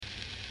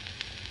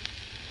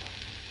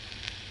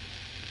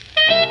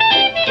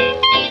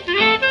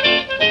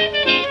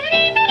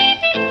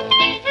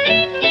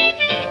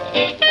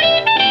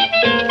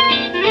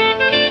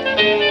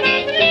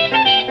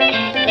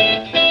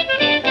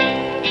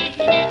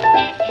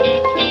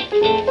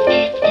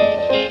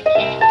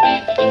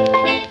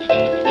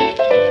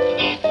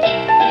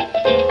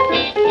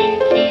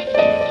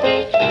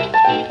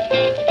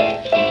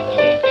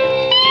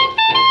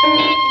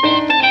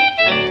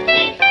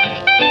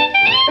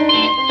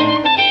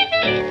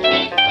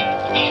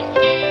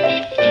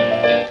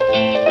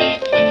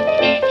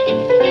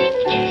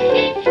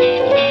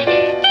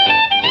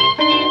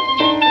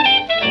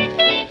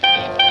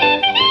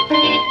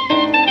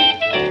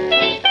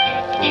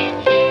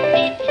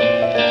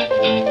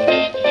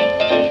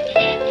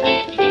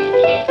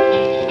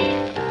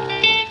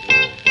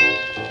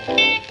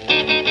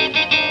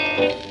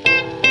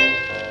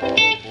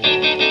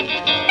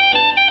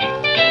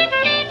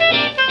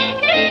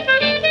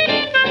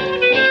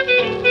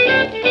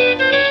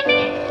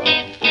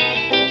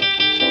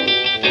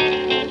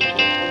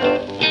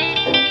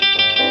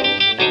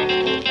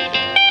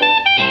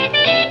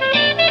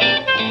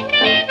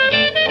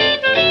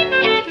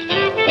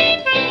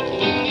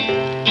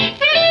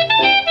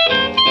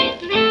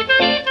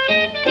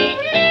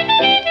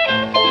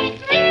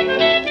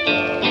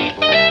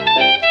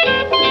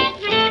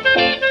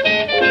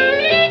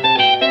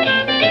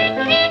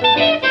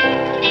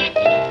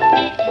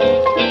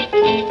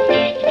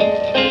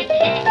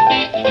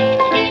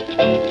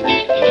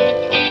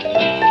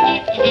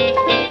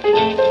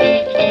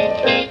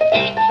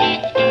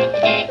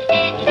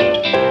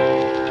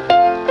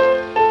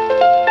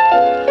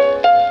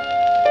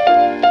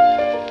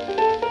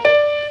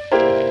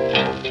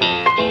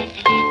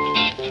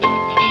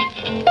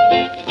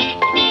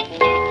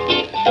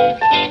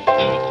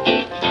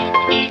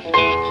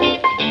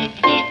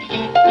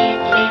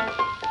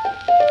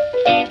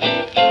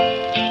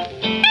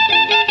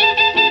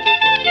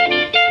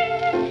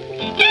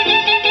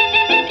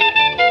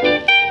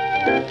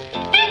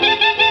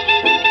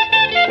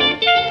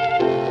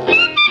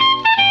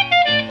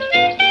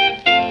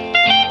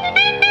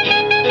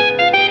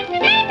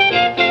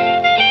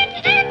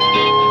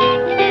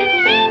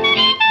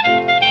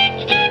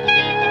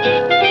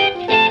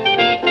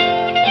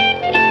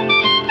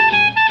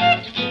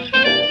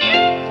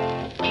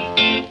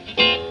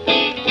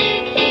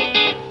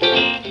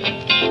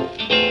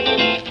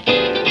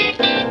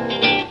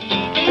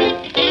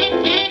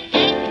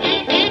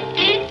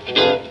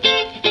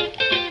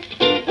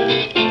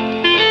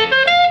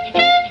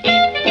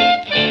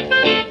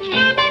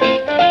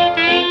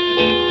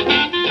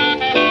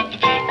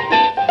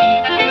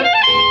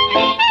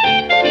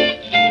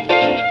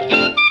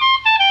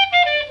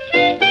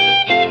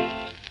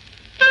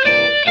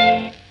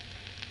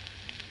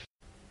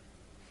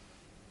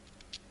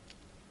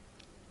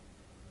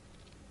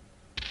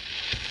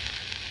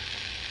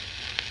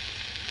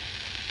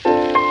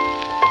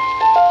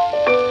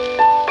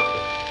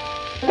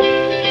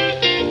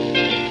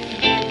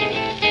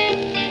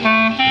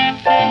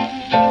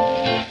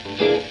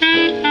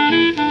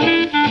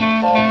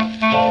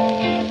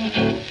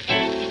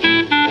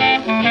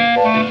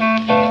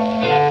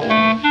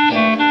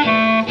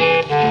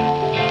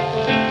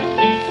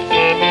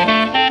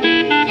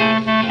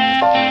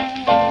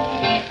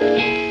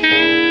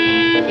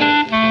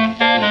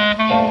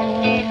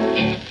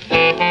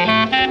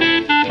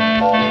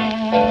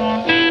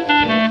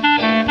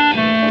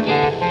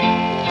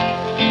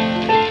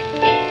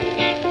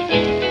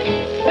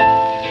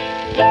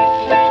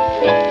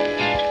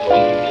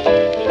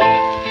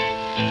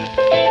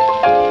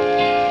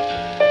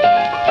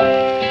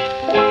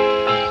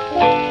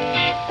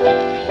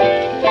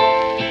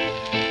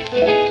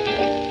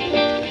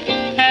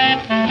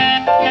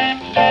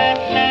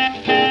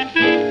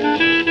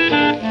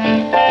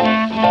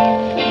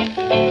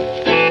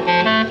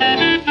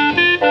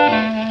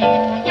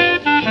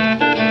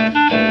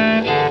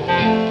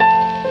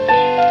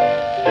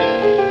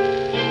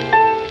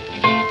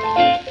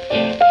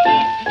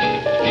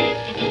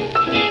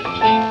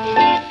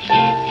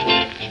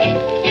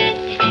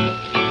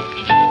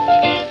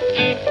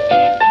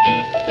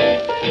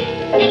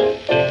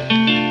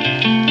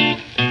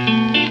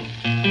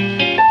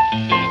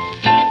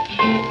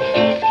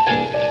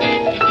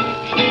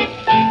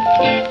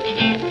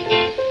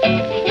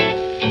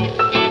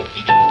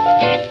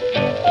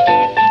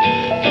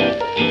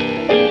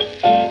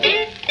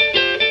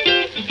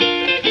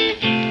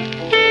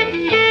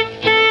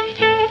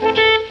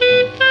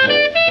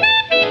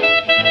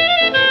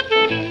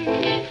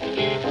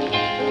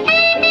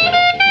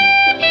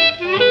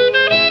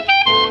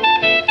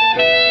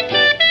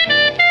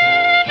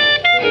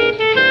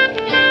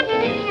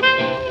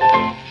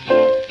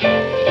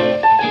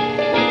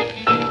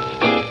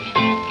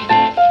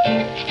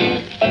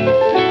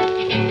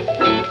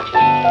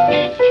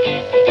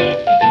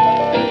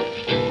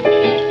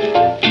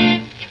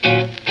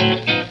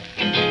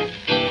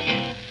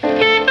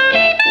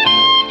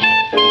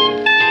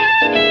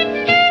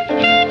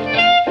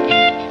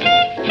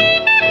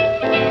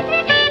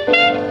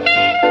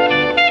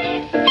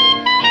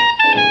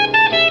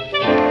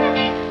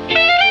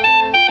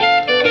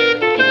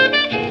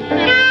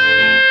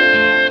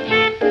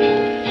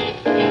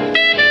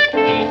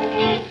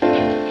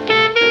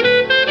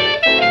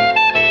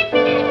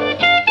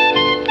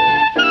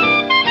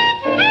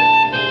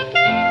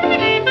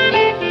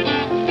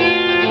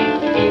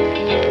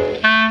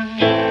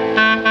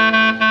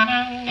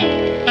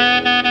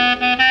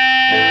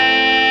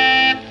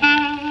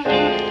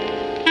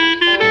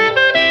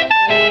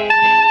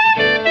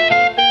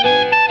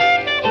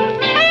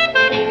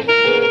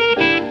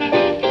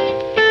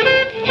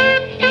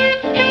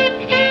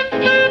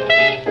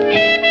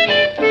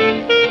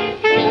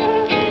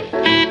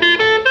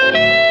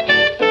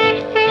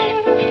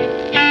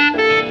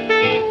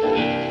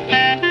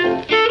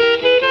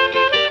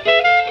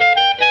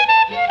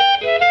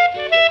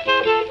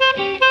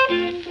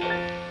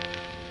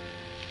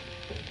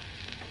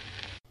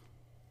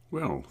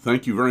Well,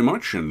 thank you very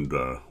much, and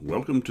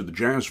welcome to the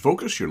Jazz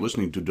Focus. You're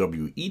listening to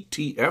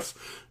WETF,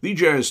 the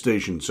jazz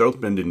station, South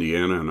Bend,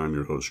 Indiana, and I'm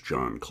your host,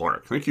 John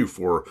Clark. Thank you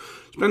for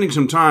spending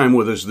some time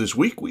with us this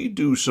week. We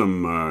do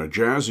some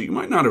jazz that you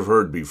might not have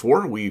heard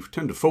before. We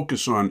tend to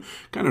focus on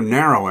kind of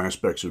narrow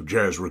aspects of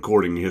jazz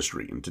recording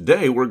history, and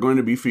today we're going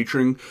to be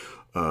featuring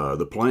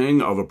the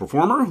playing of a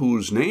performer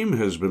whose name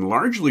has been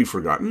largely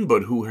forgotten,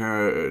 but who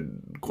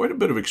had quite a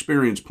bit of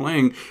experience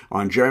playing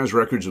on jazz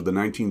records of the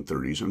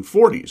 1930s and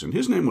 40s. And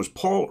his name was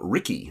Paul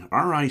Ricci,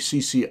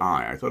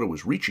 R-I-C-C-I. I thought it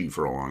was Ricci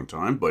for a long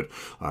time, but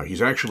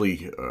he's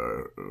actually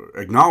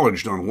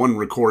acknowledged on one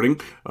recording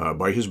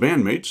by his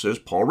bandmates as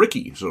Paul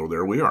Ricci. So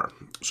there we are.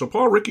 So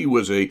Paul Ricci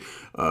was a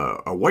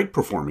white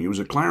performer. He was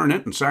a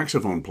clarinet and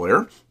saxophone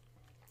player.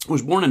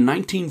 Was born in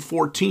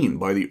 1914.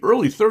 By the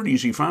early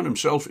 30s, he found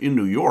himself in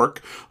New York.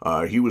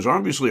 He was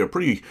obviously a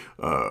pretty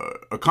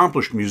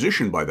accomplished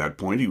musician by that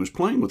point. He was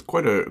playing with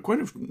quite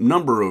a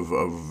number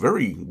of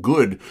very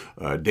good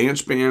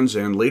dance bands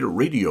and later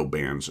radio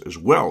bands as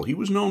well. He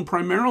was known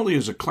primarily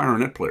as a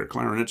clarinet player,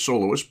 clarinet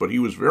soloist, but he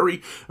was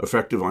very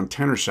effective on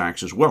tenor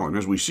sax as well. And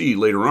as we see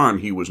later on,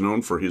 he was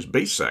known for his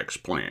bass sax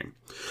playing.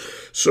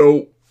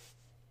 So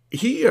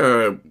he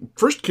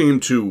first came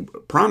to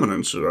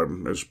prominence,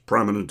 as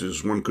prominent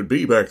as one could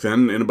be back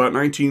then, in about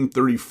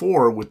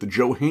 1934 with the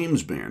Joe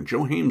Hames Band.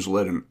 Joe Hames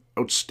led an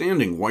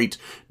outstanding white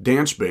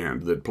dance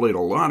band that played a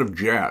lot of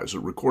jazz.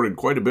 It recorded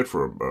quite a bit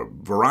for a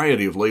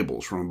variety of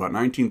labels from about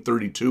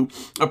 1932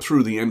 up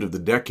through the end of the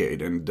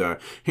decade. And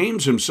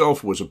Hames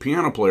himself was a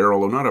piano player,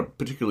 although not a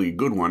particularly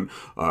good one.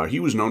 He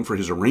was known for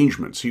his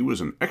arrangements. He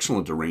was an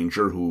excellent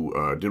arranger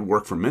who did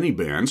work for many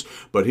bands,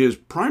 but his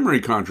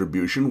primary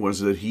contribution was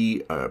that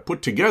he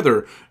put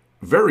together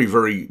very,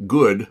 very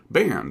good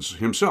bands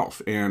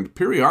himself. And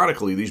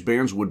periodically, these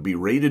bands would be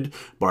rated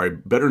by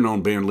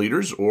better-known band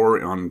leaders or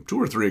on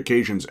 2 or 3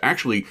 occasions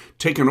actually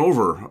taken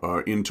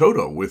over in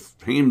toto with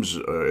Hames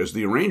as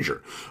the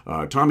arranger.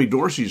 Tommy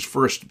Dorsey's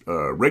first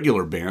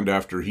regular band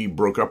after he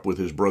broke up with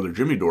his brother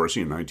Jimmy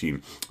Dorsey in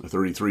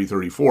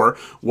 1933-34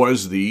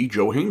 was the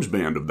Joe Hames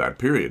Band of that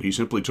period. He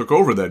simply took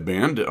over that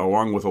band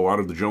along with a lot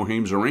of the Joe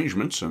Hames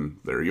arrangements, and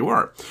there you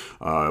are.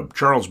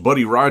 Charles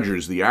Buddy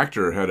Rogers, the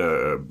actor, had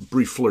a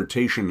brief flirtation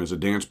rotation as a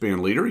dance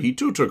band leader, he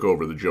too took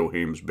over the Joe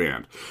Hames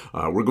Band.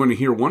 We're going to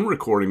hear one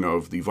recording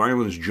of the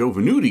violinist Joe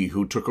Venuti,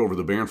 who took over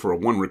the band for a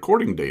one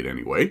recording date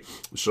anyway.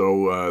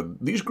 So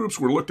these groups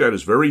were looked at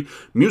as very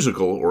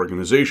musical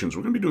organizations.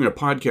 We're going to be doing a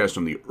podcast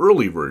on the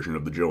early version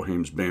of the Joe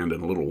Hames Band in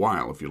a little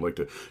while. If you'd like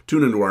to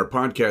tune into our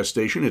podcast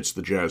station, it's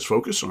the Jazz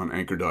Focus on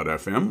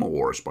Anchor.fm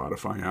or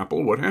Spotify,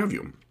 Apple, what have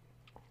you.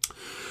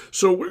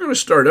 So we're going to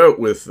start out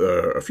with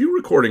a few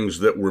recordings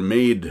that were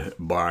made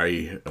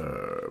by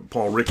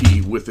Paul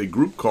Rickey with a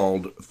group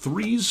called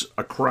Three's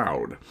a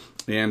Crowd.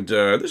 And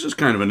this is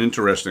kind of an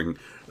interesting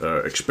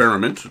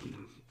experiment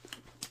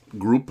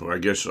group, I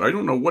guess. I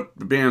don't know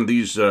what band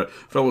these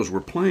fellows were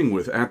playing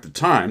with at the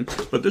time,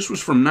 but this was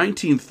from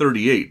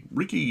 1938.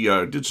 Rickey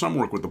did some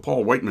work with the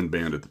Paul Whiteman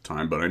Band at the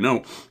time, but I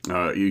know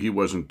he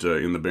wasn't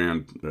in the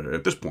band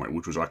at this point,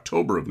 which was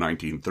October of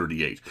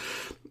 1938.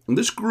 And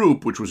this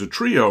group, which was a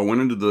trio,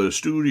 went into the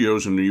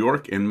studios in New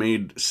York and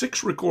made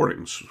 6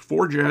 recordings,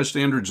 4 jazz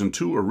standards and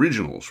 2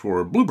 originals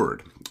for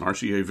Bluebird,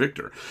 RCA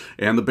Victor.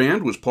 And the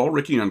band was Paul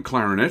Rickey on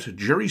clarinet,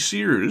 Jerry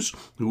Sears,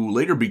 who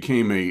later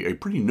became a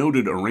pretty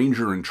noted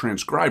arranger and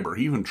transcriber.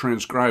 He even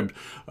transcribed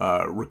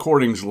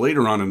recordings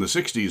later on in the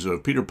 60s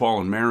of Peter, Paul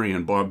and Mary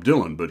and Bob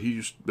Dylan, but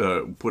he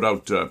put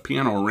out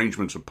piano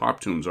arrangements of pop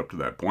tunes up to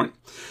that point.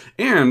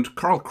 And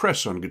Carl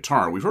Kress on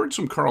guitar. We've heard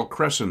some Carl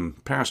Kress in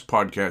past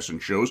podcasts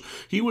and shows.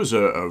 He was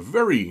a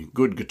very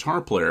good guitar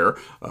player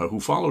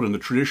who followed in the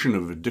tradition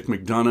of Dick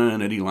McDonough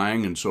and Eddie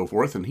Lang and so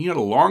forth, and he had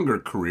a longer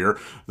career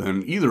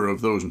than either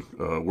of those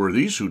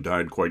worthies, who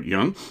died quite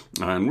young,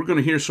 and we're going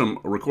to hear some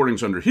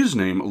recordings under his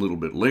name a little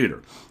bit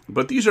later.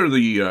 But these are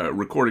the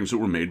recordings that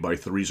were made by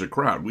Three's a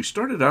Crowd. We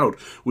started out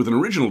with an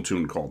original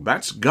tune called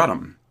That's Got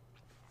 'Em,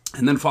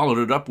 and then followed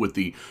it up with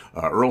the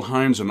Earl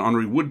Hines and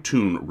Henri Wood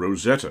tune,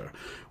 Rosetta.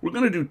 We're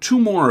going to do 2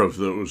 more of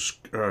those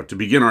to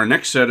begin our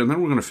next set, and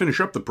then we're going to finish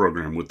up the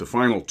program with the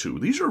final 2.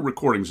 These are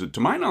recordings that, to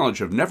my knowledge,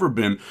 have never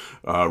been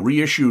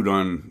reissued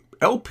on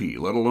LP,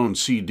 let alone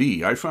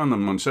CD. I found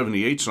them on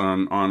 78s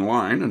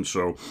online, and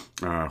so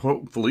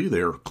hopefully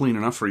they're clean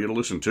enough for you to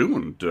listen to,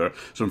 and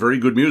some very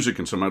good music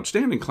and some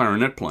outstanding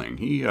clarinet playing.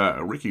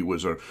 Rickey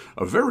was a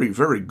very,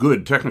 very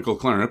good technical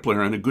clarinet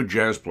player and a good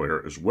jazz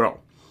player as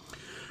well.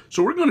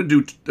 So we're going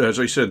to do, as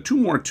I said, 2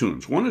 more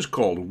tunes. One is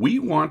called We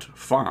Want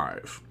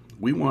 5.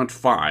 We Want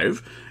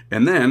 5,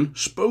 and then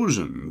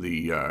Sposen,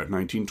 the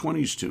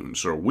 1920s tune.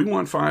 So We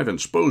Want 5 and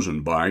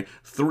Sposen by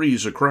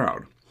Three's a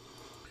Crowd.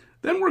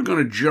 Then we're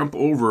going to jump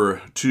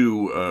over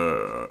to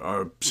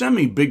a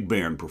semi-big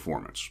band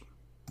performance,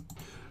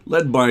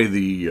 led by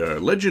the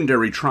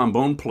legendary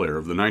trombone player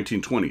of the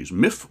 1920s,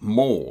 Miff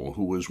Mole,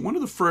 who was one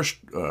of the first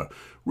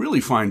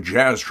really fine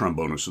jazz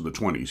trombonists of the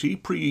 20s. He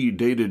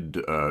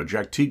predated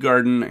Jack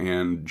Teagarden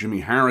and Jimmy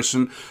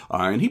Harrison,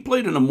 and he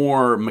played in a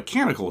more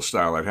mechanical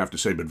style, I'd have to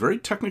say, but very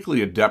technically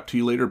adept.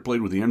 He later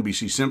played with the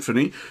NBC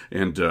Symphony,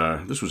 and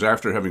this was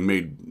after having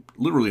made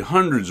literally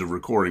hundreds of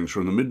recordings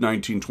from the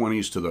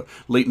mid-1920s to the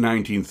late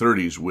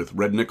 1930s with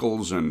Red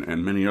Nichols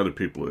and many other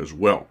people as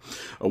well.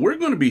 We're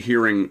going to be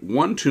hearing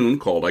one tune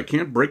called I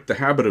Can't Break the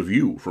Habit of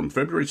You from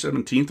February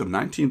 17th of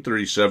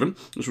 1937.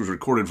 This was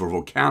recorded for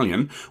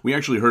Vocalion. We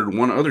actually heard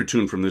one other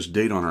tune from this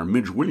date on our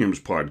Midge Williams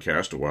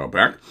podcast a while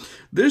back.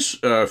 This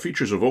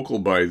features a vocal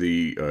by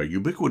the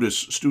ubiquitous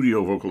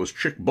studio vocalist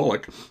Chick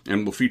Bullock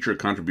and will feature a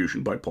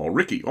contribution by Paul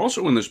Rickey.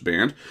 Also in this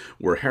band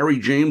were Harry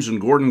James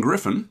and Gordon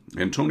Griffin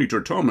and Tony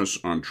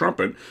Tortomas on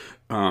trumpet.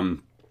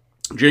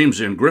 James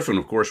and Griffin,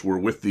 of course, were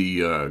with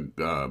the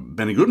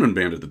Benny Goodman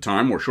Band at the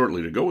time, or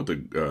shortly to go with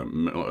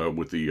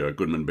the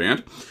Goodman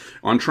Band.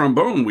 On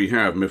trombone, we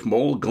have Miff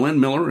Mole,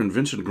 Glenn Miller, and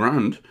Vincent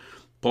Grand.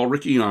 Paul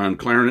Rickey on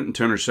clarinet and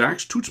tenor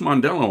sax, Toots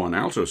Mondello on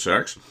alto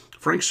sax,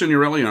 Frank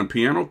Signorelli on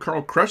piano,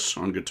 Carl Kress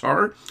on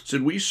guitar,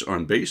 Sid Weiss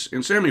on bass,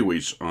 and Sammy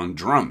Weiss on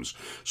drums.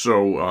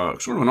 So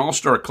sort of an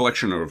all-star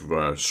collection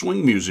of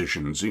swing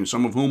musicians,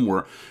 some of whom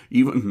were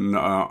even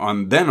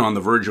on the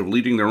verge of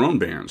leading their own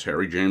bands,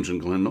 Harry James and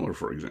Glenn Miller,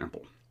 for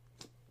example.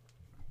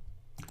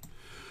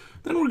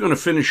 Then we're going to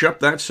finish up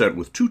that set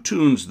with 2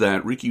 tunes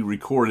that Rickey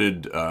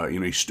recorded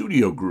in a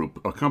studio group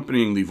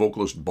accompanying the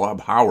vocalist Bob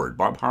Howard.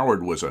 Bob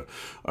Howard was a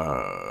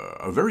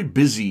very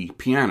busy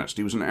pianist.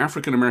 He was an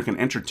African-American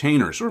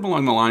entertainer, sort of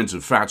along the lines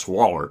of Fats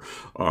Waller,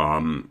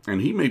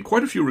 and he made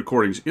quite a few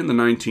recordings in the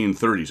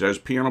 1930s as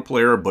piano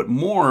player, but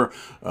more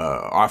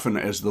often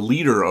as the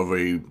leader of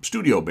a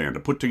studio band, a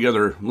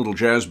put-together little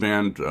jazz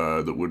band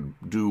that would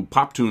do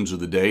pop tunes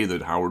of the day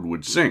that Howard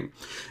would sing.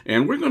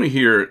 And we're going to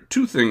hear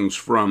 2 things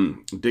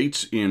from dates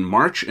in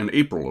March and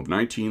April of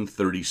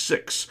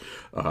 1936.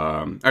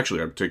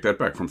 Actually, I'd take that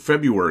back, from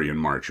February and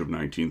March of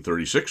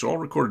 1936, all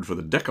recorded for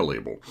the Decca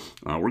label.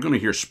 We're going to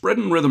hear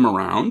Spreadin' Rhythm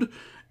Around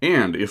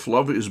and If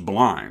Love Is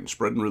Blind.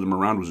 Spreadin' Rhythm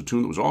Around was a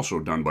tune that was also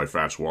done by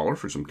Fats Waller,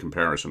 for some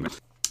comparison.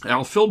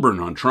 Al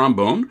Filburn on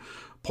trombone,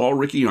 Paul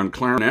Rickey on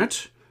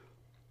clarinet,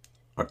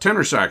 A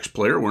tenor sax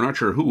player, we're not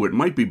sure who, it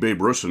might be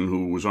Babe Russin,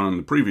 who was on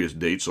the previous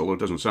dates, although it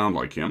doesn't sound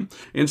like him,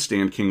 and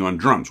Stan King on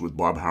drums, with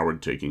Bob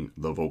Howard taking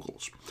the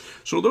vocals.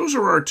 So those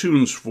are our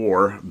tunes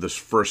for this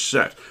first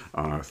set.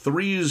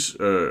 Three's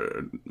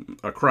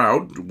A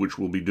Crowd, which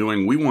will be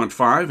doing We Want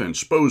Five and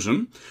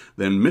Sposen,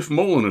 then Miff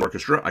Mullen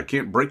Orchestra, I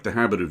Can't Break the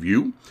Habit of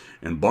You,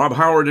 and Bob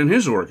Howard and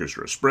his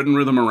orchestra, Spreadin'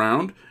 Rhythm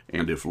Around,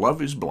 and If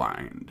Love is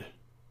Blind.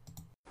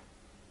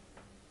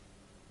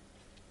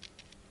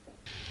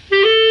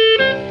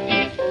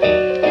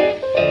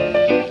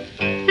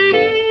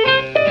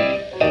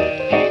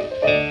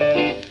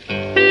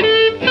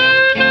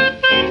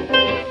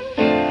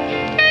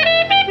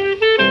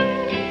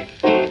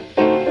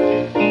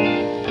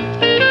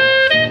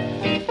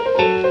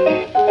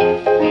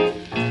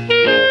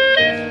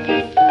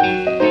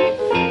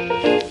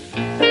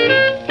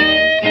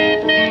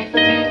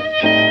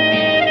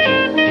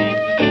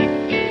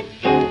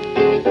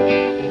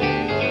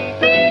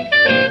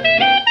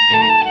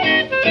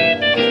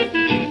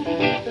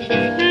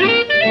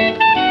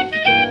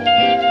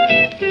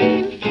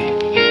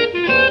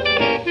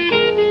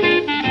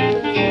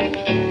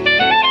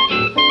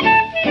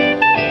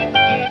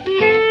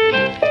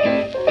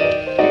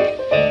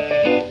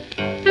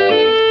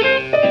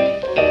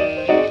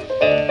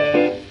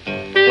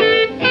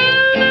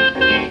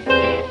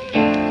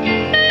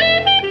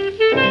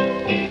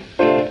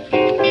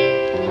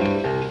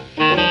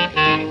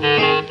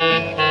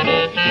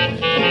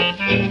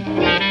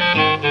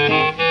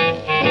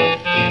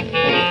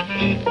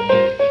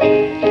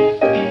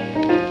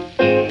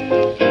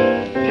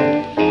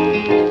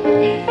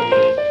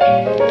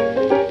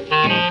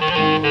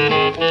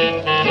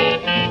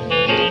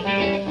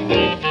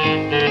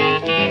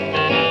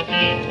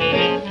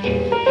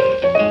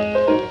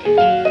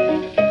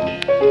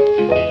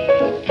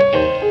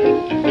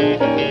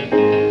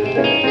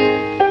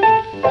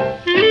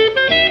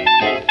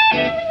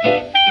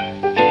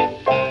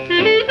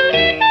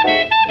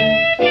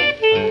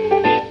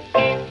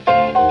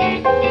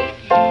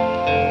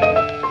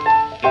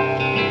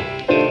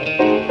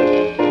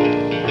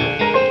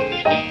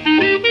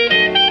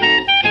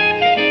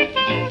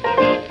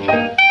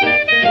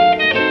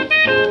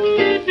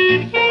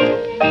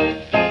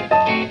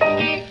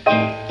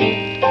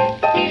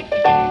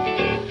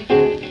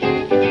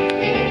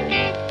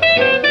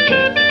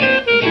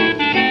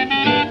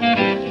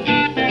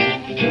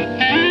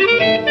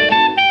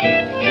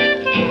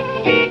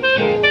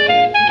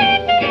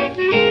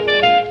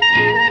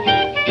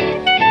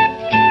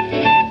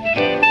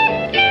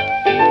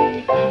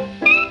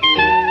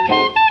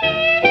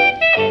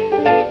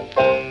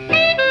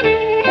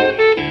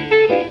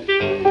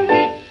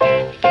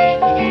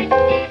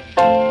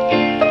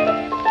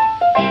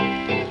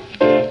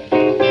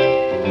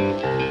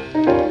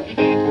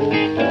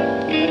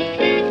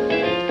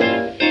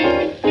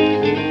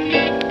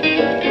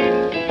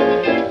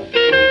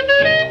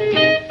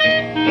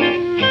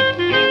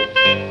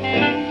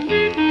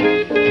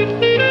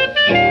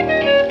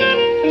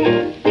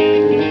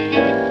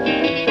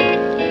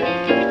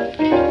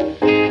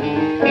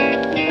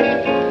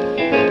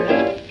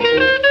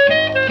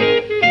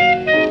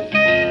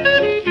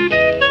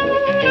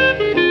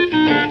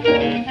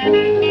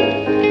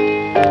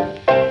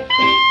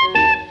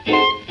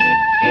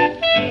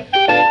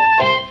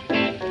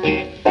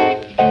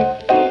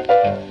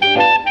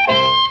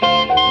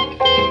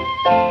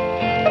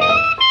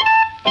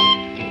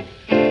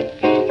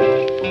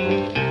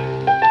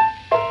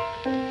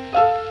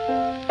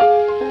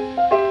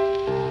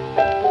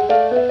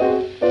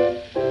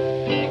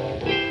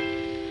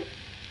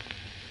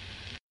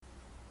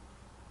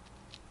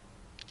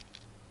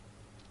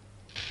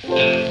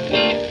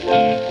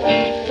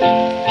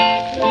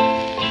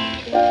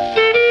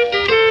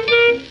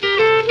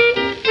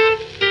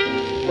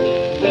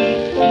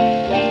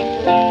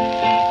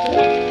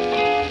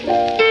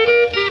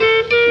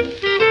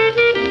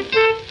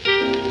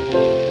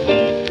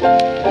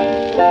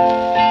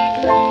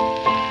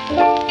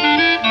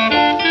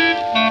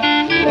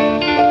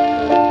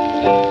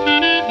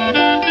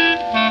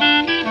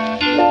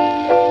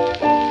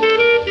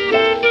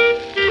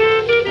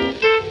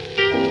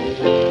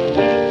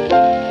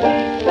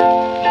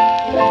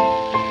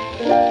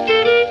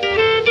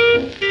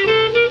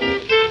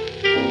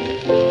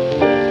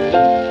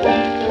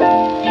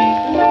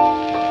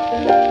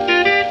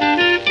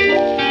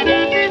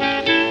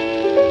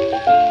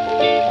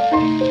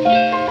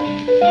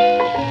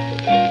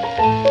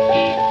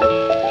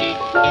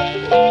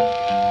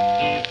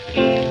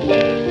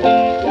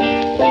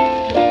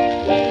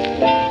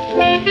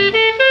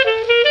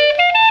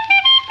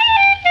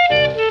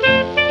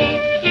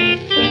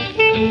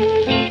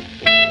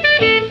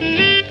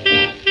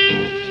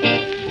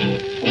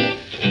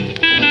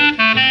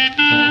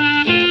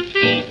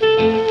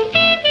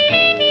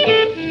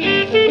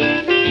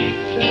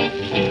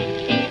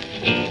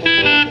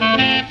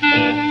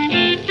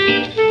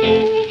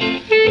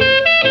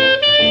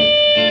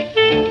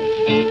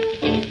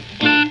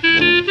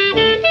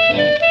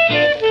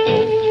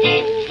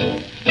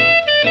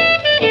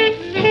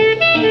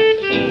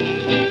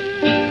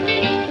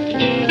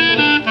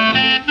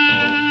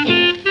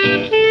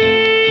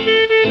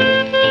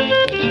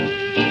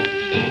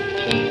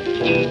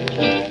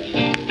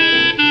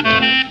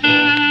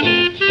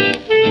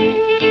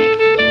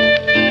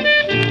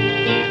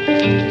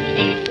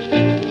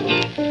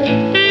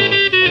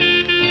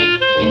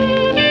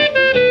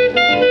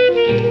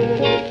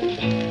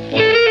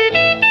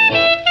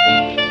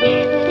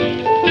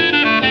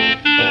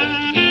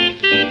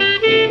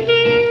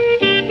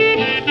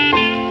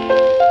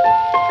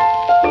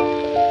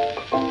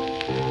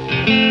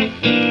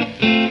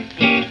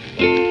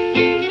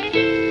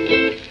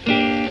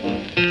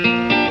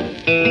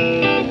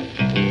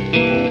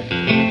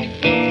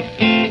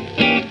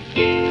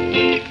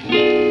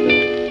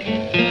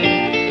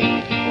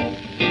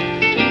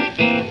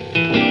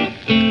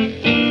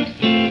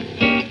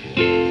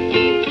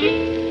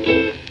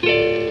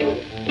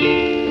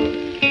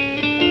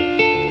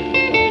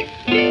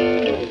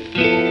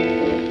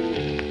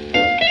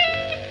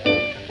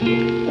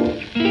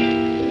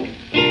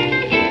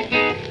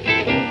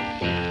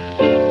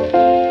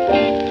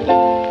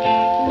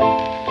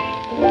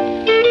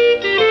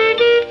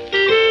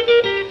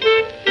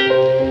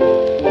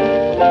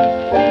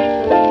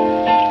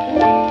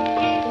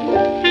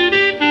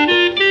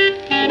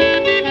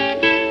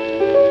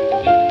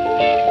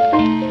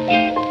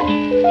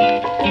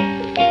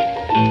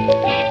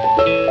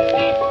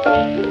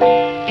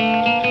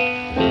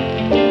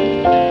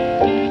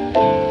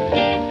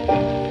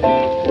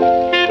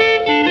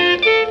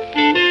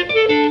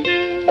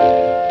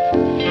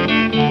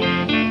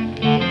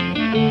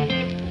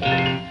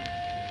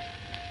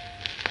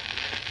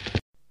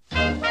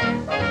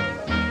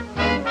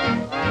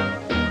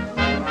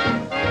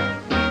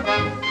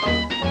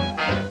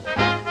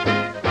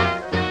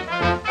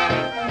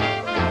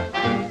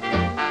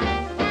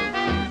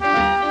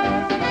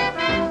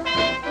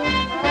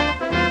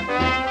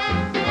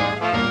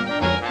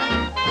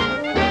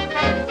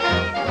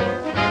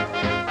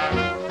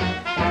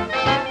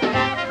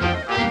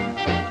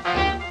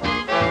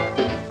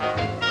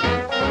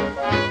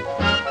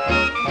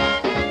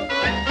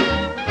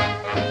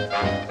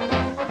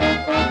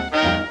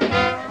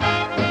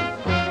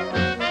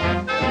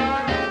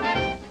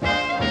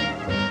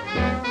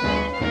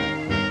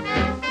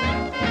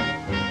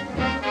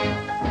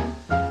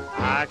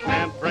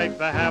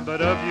 the habit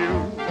of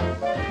you,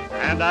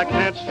 and I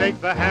can't shake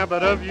the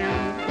habit of you.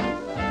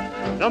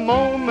 The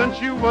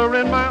moment you were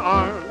in my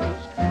arms,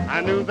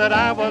 I knew that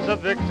I was a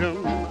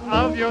victim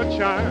of your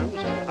charms.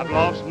 I've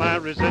lost my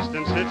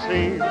resistance, it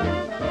seems.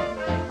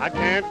 I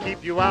can't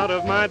keep you out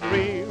of my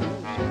dreams.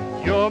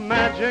 Your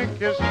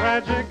magic is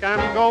tragic,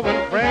 I'm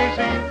going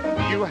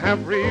crazy. You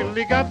have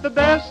really got the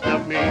best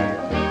of me.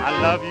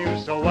 I love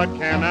you, so what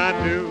can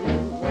I do?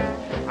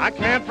 I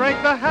can't break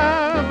the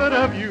habit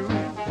of you.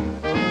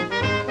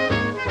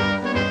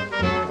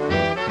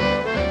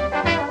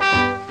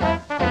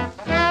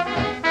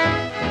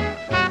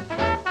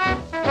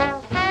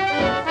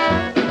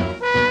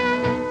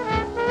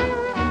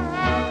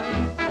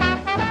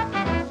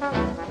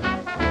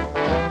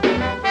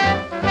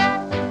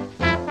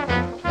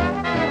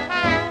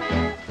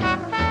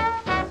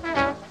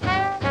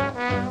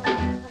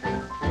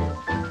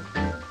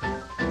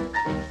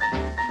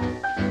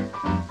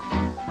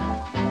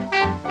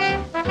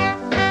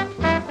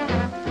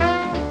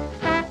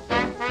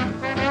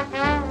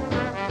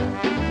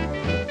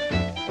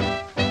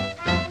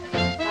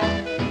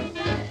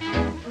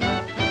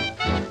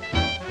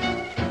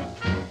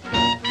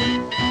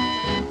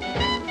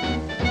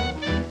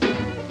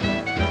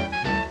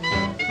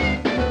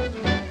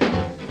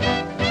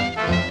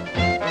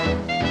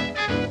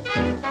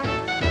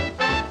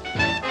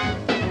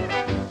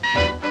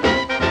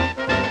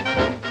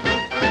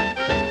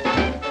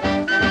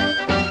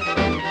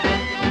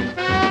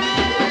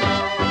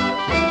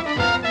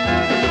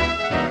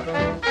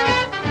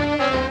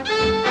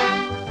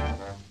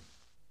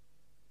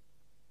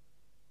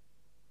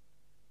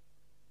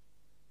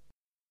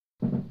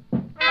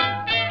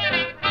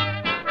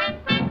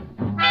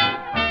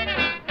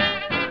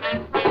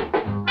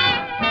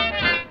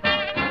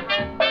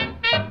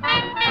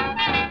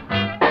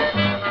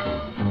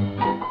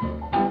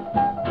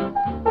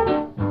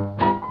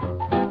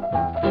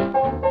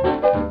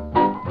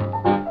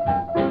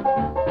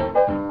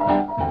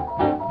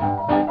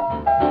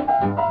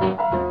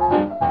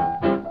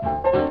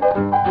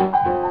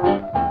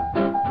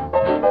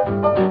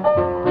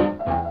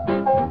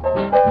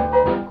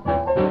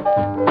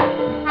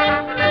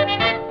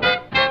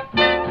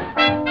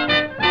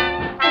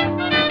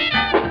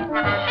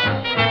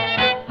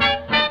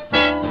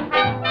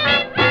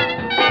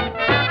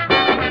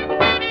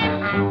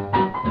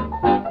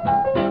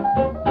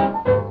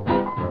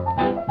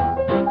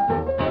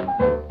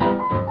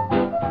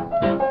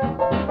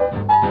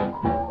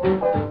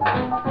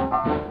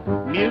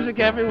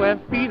 Everywhere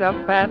feet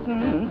are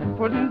patting,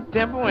 putting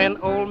tempo in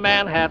old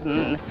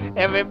Manhattan.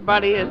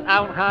 Everybody is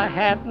out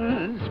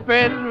hi-hatting,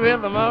 spreading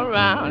rhythm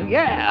around,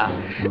 yeah.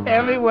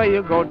 Everywhere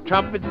you go,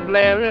 trumpets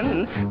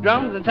blaring,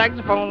 drums and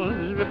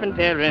saxophones ripping,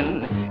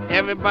 tearing.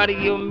 Everybody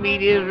you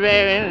meet is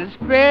raring,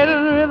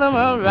 spreading rhythm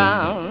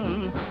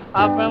around.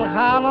 Up in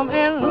Harlem,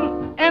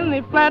 in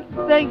any flat,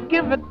 they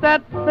give it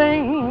that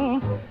thing,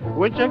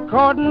 which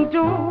according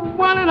to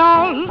one and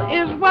all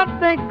is what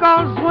they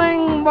call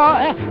swing,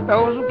 boy.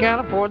 Those who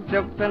can't afford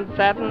silks and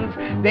satins,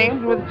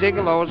 dames with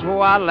gigolos who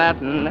are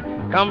Latin,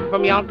 come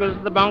from Yonkers,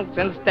 the Bronx,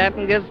 and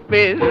Staten, just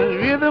spin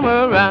rhythm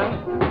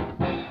around.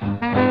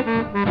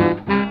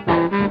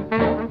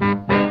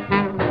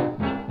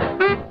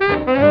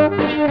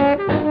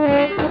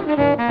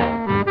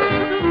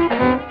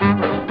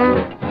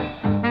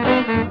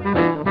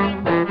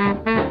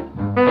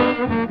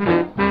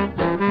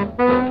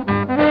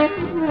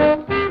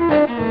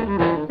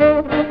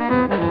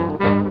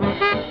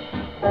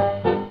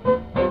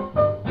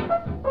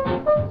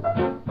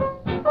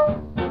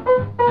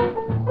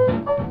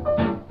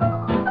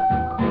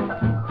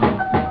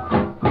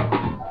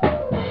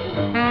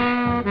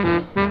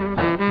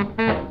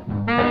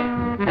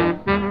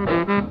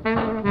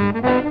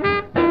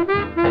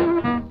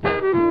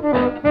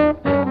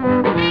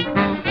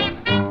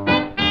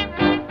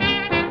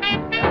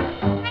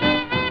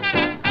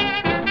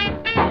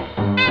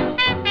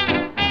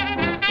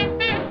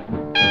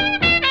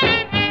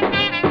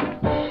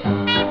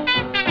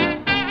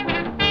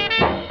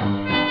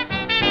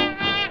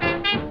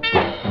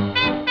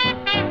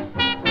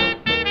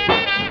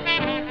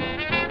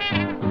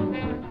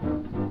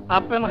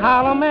 Up in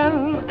Harlem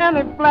in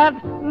any flat,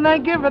 they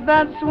give it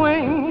that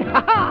swing,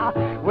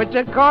 which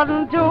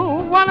according to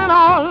one and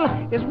all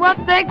is what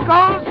they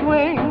call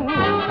swing.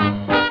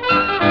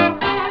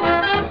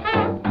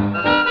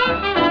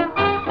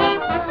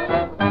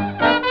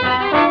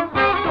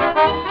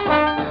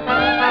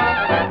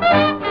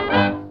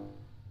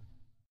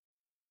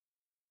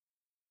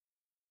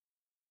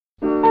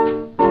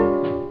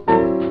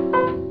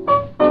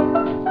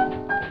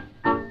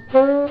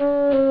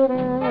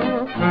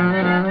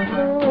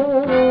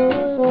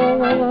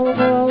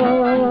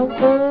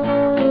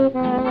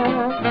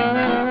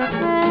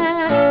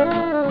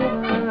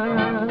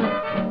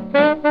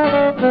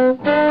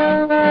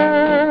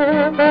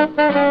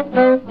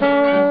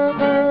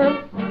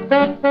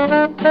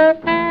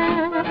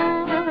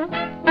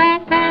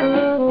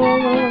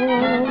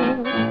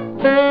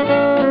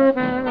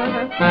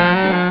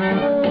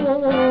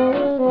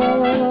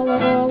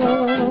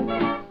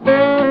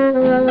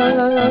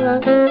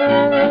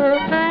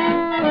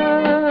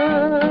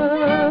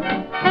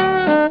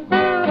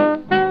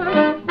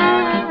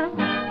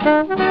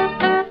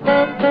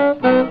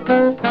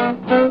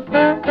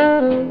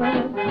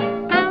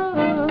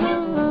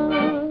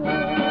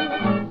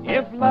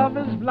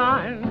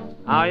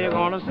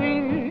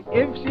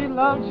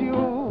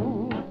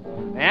 you.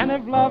 And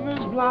if love is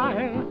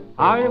blind,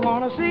 how you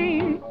gonna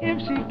see if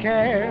she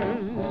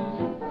cares?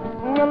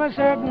 Well, a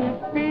certain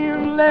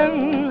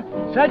feeling,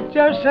 such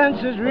a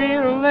sense is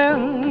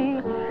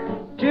reeling,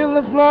 till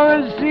the floor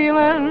is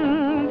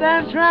ceiling,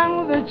 dance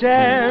round with the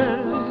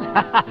chairs.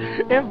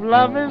 If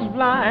love is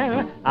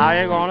blind, how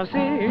you gonna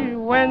see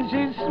when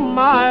she's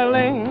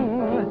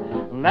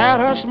smiling that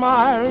her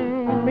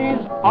smile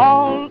means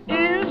all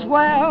is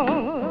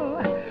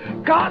well?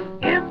 'Cause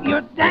if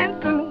you're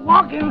dancing,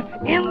 walking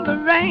in the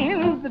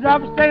rain, the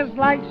drops taste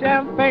like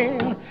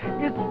champagne.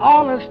 It's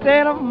all a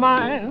state of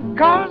mind,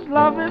 'cause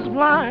love is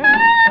blind.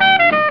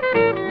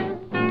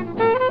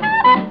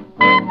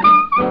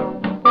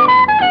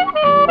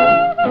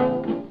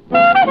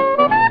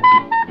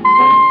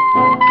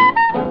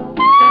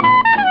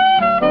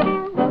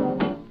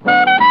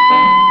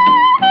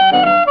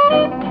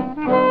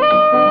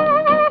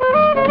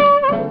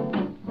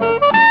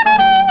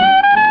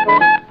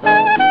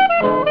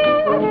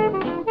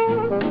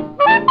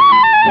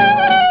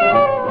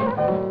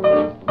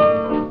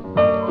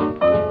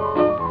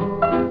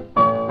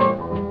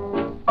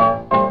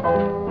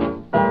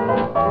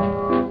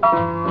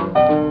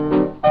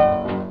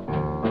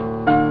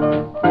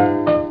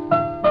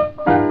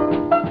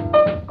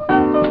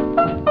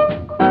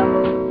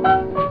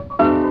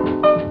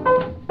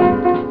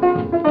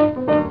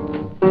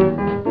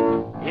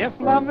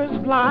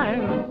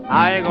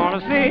 How you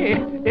gonna see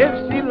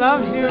if she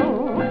loves you?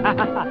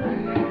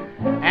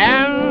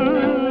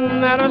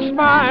 And that her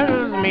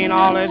smiles mean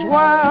all is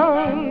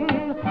well.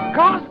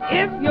 'Cause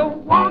if you're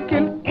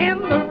walking in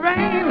the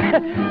rain,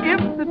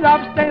 if the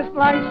drops taste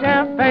like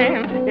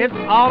champagne, it's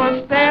all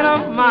a state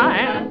of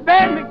mind,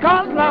 baby,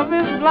 'cause love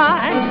is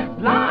blind.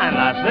 Blind,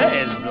 I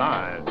say it's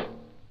blind.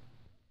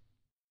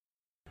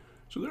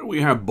 So there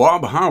we have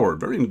Bob Howard,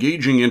 very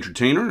engaging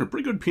entertainer and a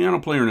pretty good piano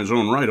player in his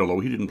own right, although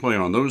he didn't play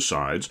on those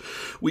sides.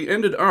 We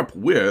ended up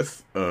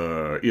with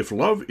If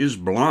Love is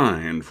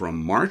Blind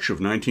from March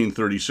of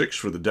 1936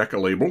 for the Decca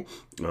label.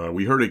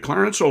 We heard a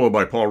clarinet solo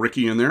by Paul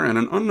Rickey in there and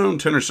an unknown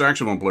tenor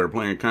saxophone player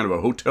playing a kind of a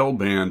hotel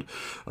band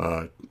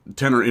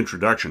tenor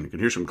introduction. You can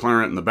hear some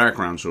clarinet in the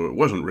background, so it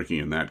wasn't Rickey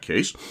in that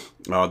case.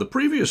 The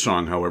previous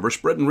song, however,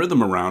 Spreadin'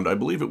 Rhythm Around, I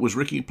believe it was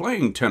Rickey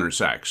playing tenor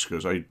sax,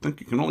 because I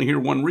think you can only hear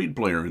one reed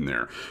player in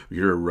there.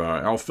 You hear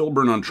Al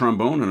Filburn on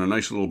trombone and a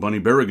nice little Bunny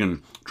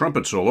Berrigan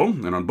trumpet solo,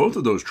 and on both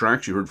of those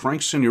tracks you heard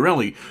Frank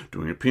Signorelli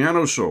doing a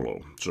piano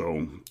solo.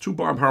 So, two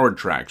Bob Howard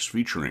tracks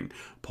featuring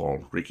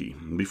Paul Rickey.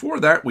 Before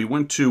that, we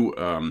went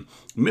to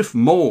Miff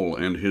Mole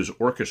and his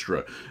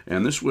orchestra,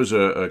 and this was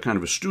a kind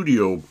of a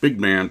studio big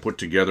band put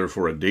together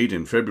for a date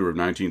in February of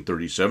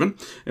 1937,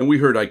 and we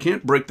heard I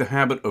Can't Break the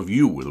Habit of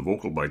You with a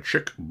vocal by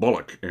Chick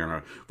Bullock and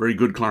a very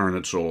good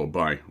clarinet solo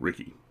by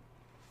Rickey.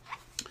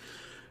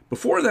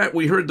 Before that,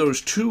 we heard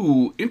those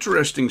two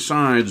interesting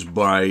sides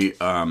by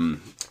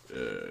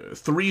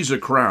Three's a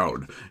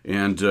Crowd,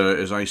 and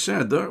as I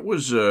said,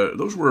 those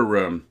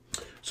were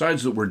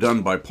sides that were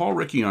done by Paul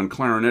Rickey on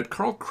clarinet,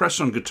 Carl Kress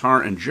on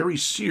guitar, and Jerry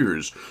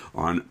Sears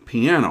on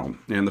piano.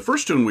 And the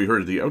first tune we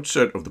heard at the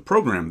outset of the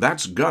program,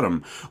 That's Got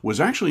 'Em, was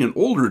actually an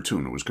older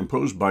tune. It was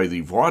composed by the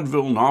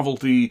vaudeville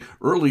novelty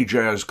early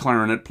jazz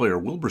clarinet player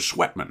Wilbur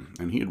Sweatman,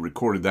 and he had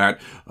recorded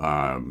that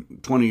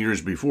 20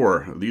 years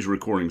before. These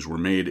recordings were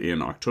made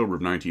in October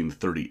of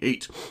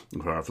 1938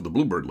 for the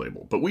Bluebird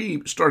label. But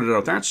we started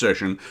out that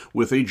session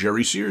with a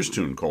Jerry Sears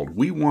tune called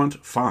We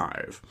Want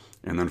Five,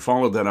 and then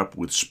followed that up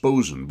with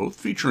Sposen, both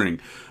featuring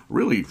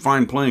really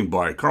fine playing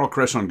by Carl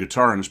Kress on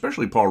guitar and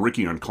especially Paul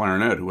Rickey on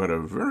clarinet, who had a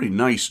very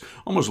nice,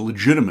 almost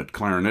legitimate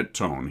clarinet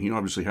tone. He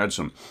obviously had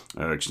some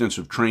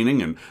extensive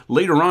training, and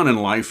later on in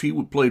life he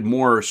played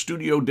more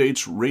studio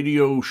dates,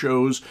 radio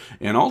shows,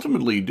 and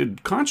ultimately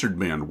did concert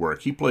band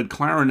work. He played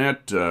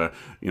clarinet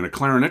in a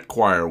clarinet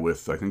choir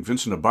with, I think,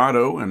 Vincent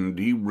Abato, and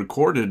he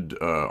recorded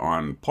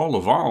on Paul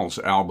Laval's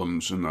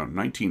albums in the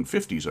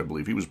 1950s, I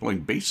believe. He was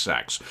playing bass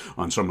sax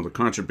on some of the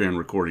concert band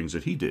recordings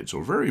that he did. So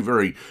very,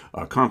 very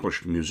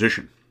accomplished musician.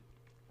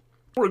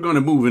 We're going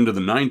to move into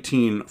the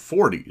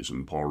 1940s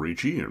in Paul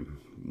Rickey,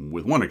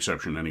 with one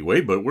exception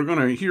anyway, but we're going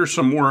to hear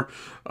some more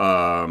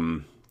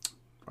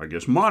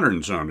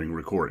modern-sounding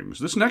recordings.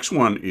 This next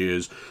one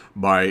is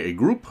by a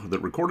group that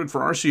recorded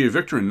for RCA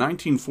Victor in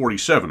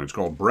 1947. It's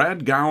called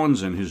Brad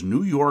Gowans and his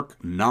New York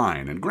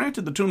Nine. And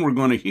granted, the tune we're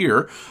going to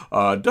hear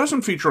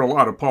doesn't feature a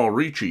lot of Paul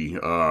Rickey.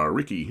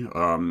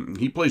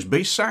 He plays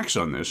bass sax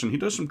on this, and he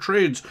does some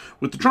trades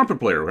with the trumpet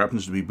player, who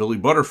happens to be Billy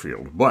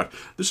Butterfield. But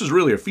this is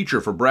really a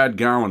feature for Brad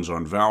Gowans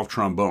on valve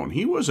trombone.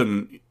 He was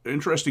an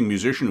interesting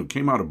musician who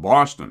came out of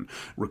Boston,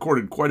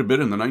 recorded quite a bit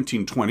in the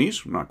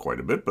 1920s, not quite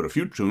a bit, but a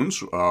few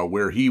tunes,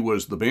 where he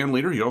was the band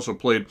leader. He also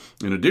played,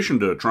 in addition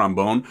to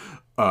trombone,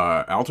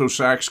 alto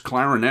sax,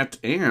 clarinet,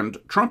 and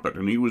trumpet,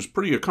 and he was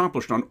pretty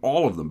accomplished on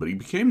all of them, but he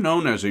became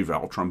known as a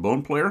valve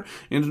trombone player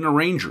and an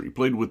arranger. He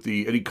played with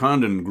the Eddie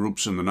Condon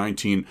groups in the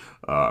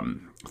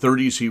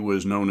 1930s. He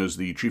was known as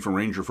the chief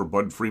arranger for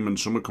Bud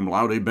Freeman's Summa Cum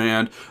Laude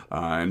band,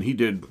 and he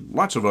did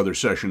lots of other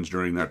sessions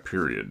during that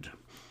period.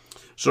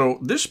 So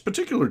this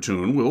particular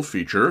tune will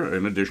feature,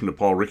 in addition to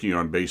Paul Rickey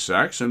on bass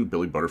sax and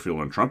Billy Butterfield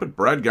on trumpet,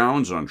 Brad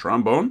Gowans on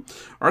trombone,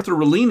 Arthur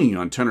Rollini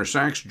on tenor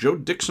sax, Joe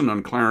Dixon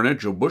on clarinet,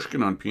 Joe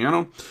Bushkin on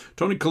piano,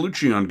 Tony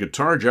Colucci on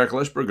guitar, Jack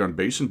Lesberg on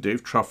bass, and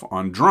Dave Truff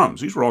on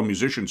drums. These were all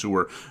musicians who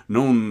were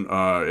known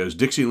as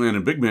Dixieland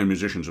and big band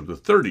musicians of the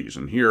 30s,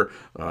 and here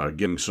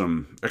getting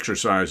some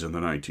exercise in the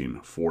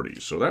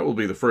 1940s. So that will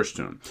be the first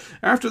tune.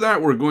 After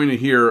that, we're going to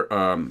hear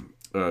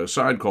a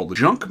side called The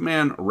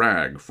Junkman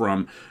Rag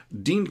from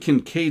Dean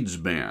Kincaid's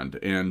band,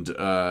 and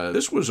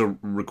this was a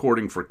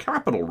recording for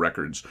Capitol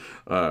Records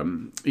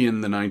in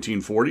the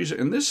 1940s,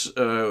 and this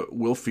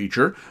will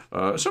feature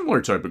a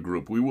similar type of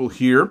group. We will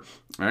hear,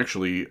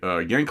 actually,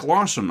 Yank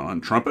Lawson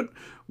on trumpet.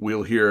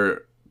 We'll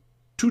hear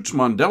Toots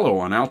Mondello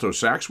on alto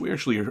sax. We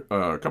actually,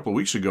 a couple of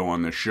weeks ago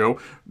on this show,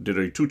 did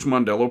a Toots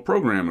Mondello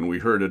program, and we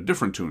heard a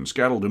different tune,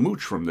 Scattle de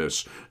Mooch, from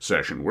this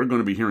session. We're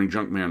going to be hearing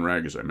Junkman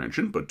Rag, as I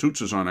mentioned, but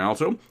Toots is on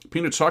alto,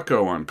 Peanuts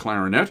Hucko on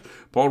clarinet,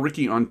 Paul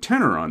Rickey on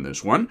tenor on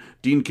this one,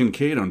 Dean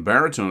Kincaid on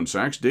baritone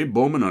sax, Dave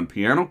Bowman on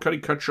piano, Cuddy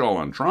Cutshall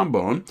on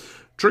trombone,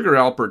 Trigger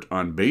Alpert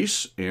on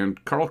bass,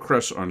 and Carl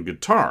Kress on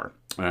guitar.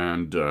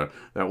 And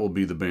that will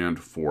be the band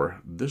for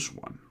this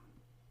one.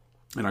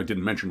 And I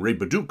didn't mention Ray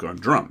Baduke on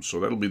drums, so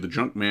that'll be the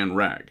Junkman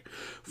Rag.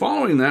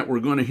 Following that, we're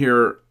going to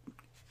hear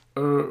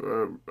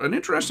an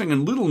interesting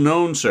and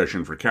little-known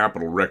session for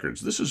Capitol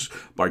Records. This is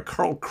by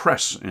Carl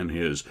Kress and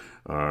his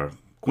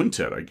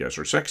quintet, I guess,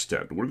 or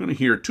sextet. We're going to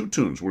hear two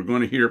tunes. We're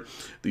going to hear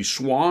The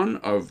Swan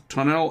of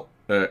Tonnelle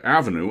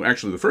Avenue.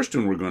 Actually, the first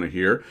tune we're going to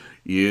hear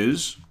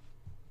is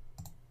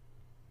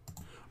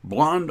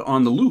Blonde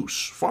on the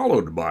Loose,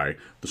 followed by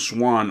The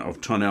Swan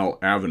of Tonnelle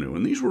Avenue.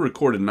 And these were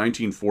recorded in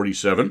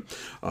 1947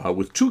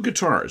 with two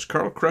guitars,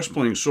 Carl Kress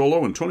playing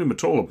solo and Tony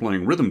Mottola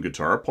playing rhythm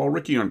guitar, Paul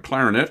Rickey on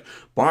clarinet,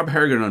 Bob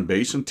Haggart on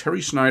bass, and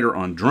Terry Snyder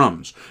on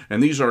drums.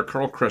 And these are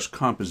Carl Kress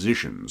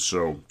compositions,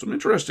 so some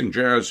interesting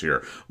jazz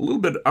here. A little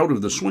bit out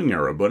of the swing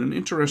era, but an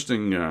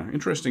interesting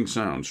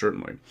sound,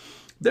 certainly.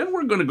 Then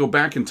we're going to go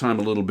back in time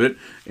a little bit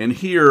and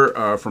hear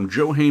from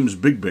Joe Hames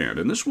Big Band.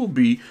 And this will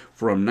be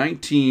from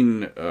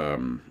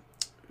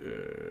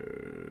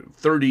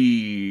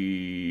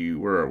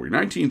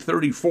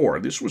 1934.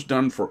 This was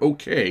done for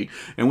OK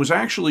and was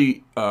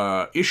actually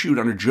issued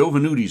under Joe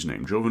Venuti's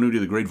name. Joe Venuti,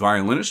 the great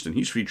violinist, and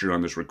he's featured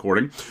on this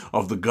recording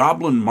of The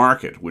Goblin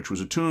Market, which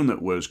was a tune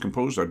that was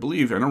composed, I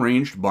believe, and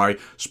arranged by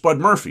Spud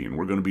Murphy. And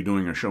we're going to be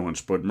doing a show on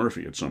Spud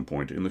Murphy at some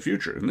point in the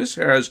future. And this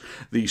has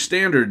the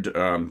standard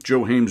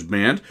Joe Hames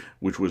Band,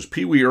 which was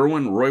Pee Wee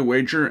Irwin, Roy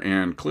Wager,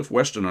 and Cliff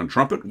Weston on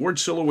trumpet, Ward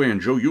Silloway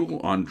and Joe Yule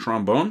on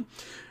trombone.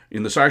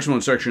 In the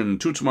saxophone section,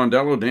 Toots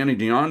Mondello, Danny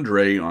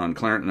DeAndre on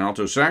clarinet and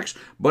alto sax,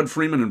 Bud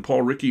Freeman and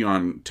Paul Rickey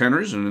on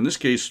tenors, and in this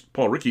case,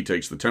 Paul Rickey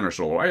takes the tenor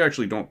solo. I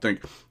actually don't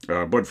think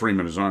Bud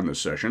Freeman is on this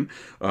session.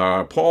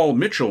 Paul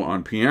Mitchell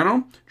on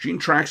piano, Gene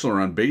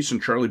Traxler on bass, and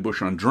Charlie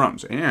Bush on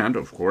drums. And,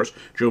 of course,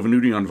 Joe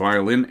Venuti on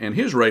violin, and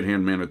his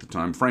right-hand man at the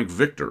time, Frank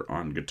Victor,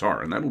 on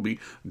guitar. And that will be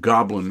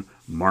Goblin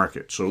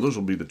Market. So those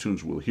will be the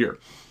tunes we'll hear.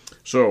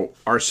 So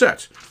our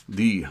set,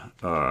 the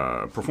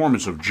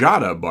performance of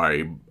Jada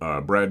by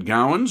Brad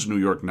Gowans, New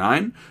York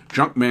 9,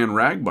 Junkman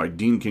Rag by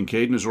Dean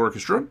Kincaid and his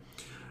orchestra,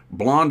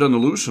 Blonde on the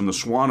Loose and the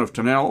Swan of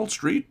Tonnelle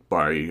Street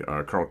by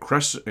Carl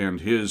Kress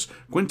and his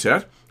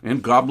quintet,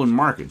 and Goblin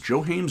Market,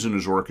 Joe Hames and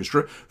his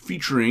orchestra,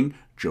 featuring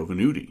Joe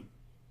Venuti.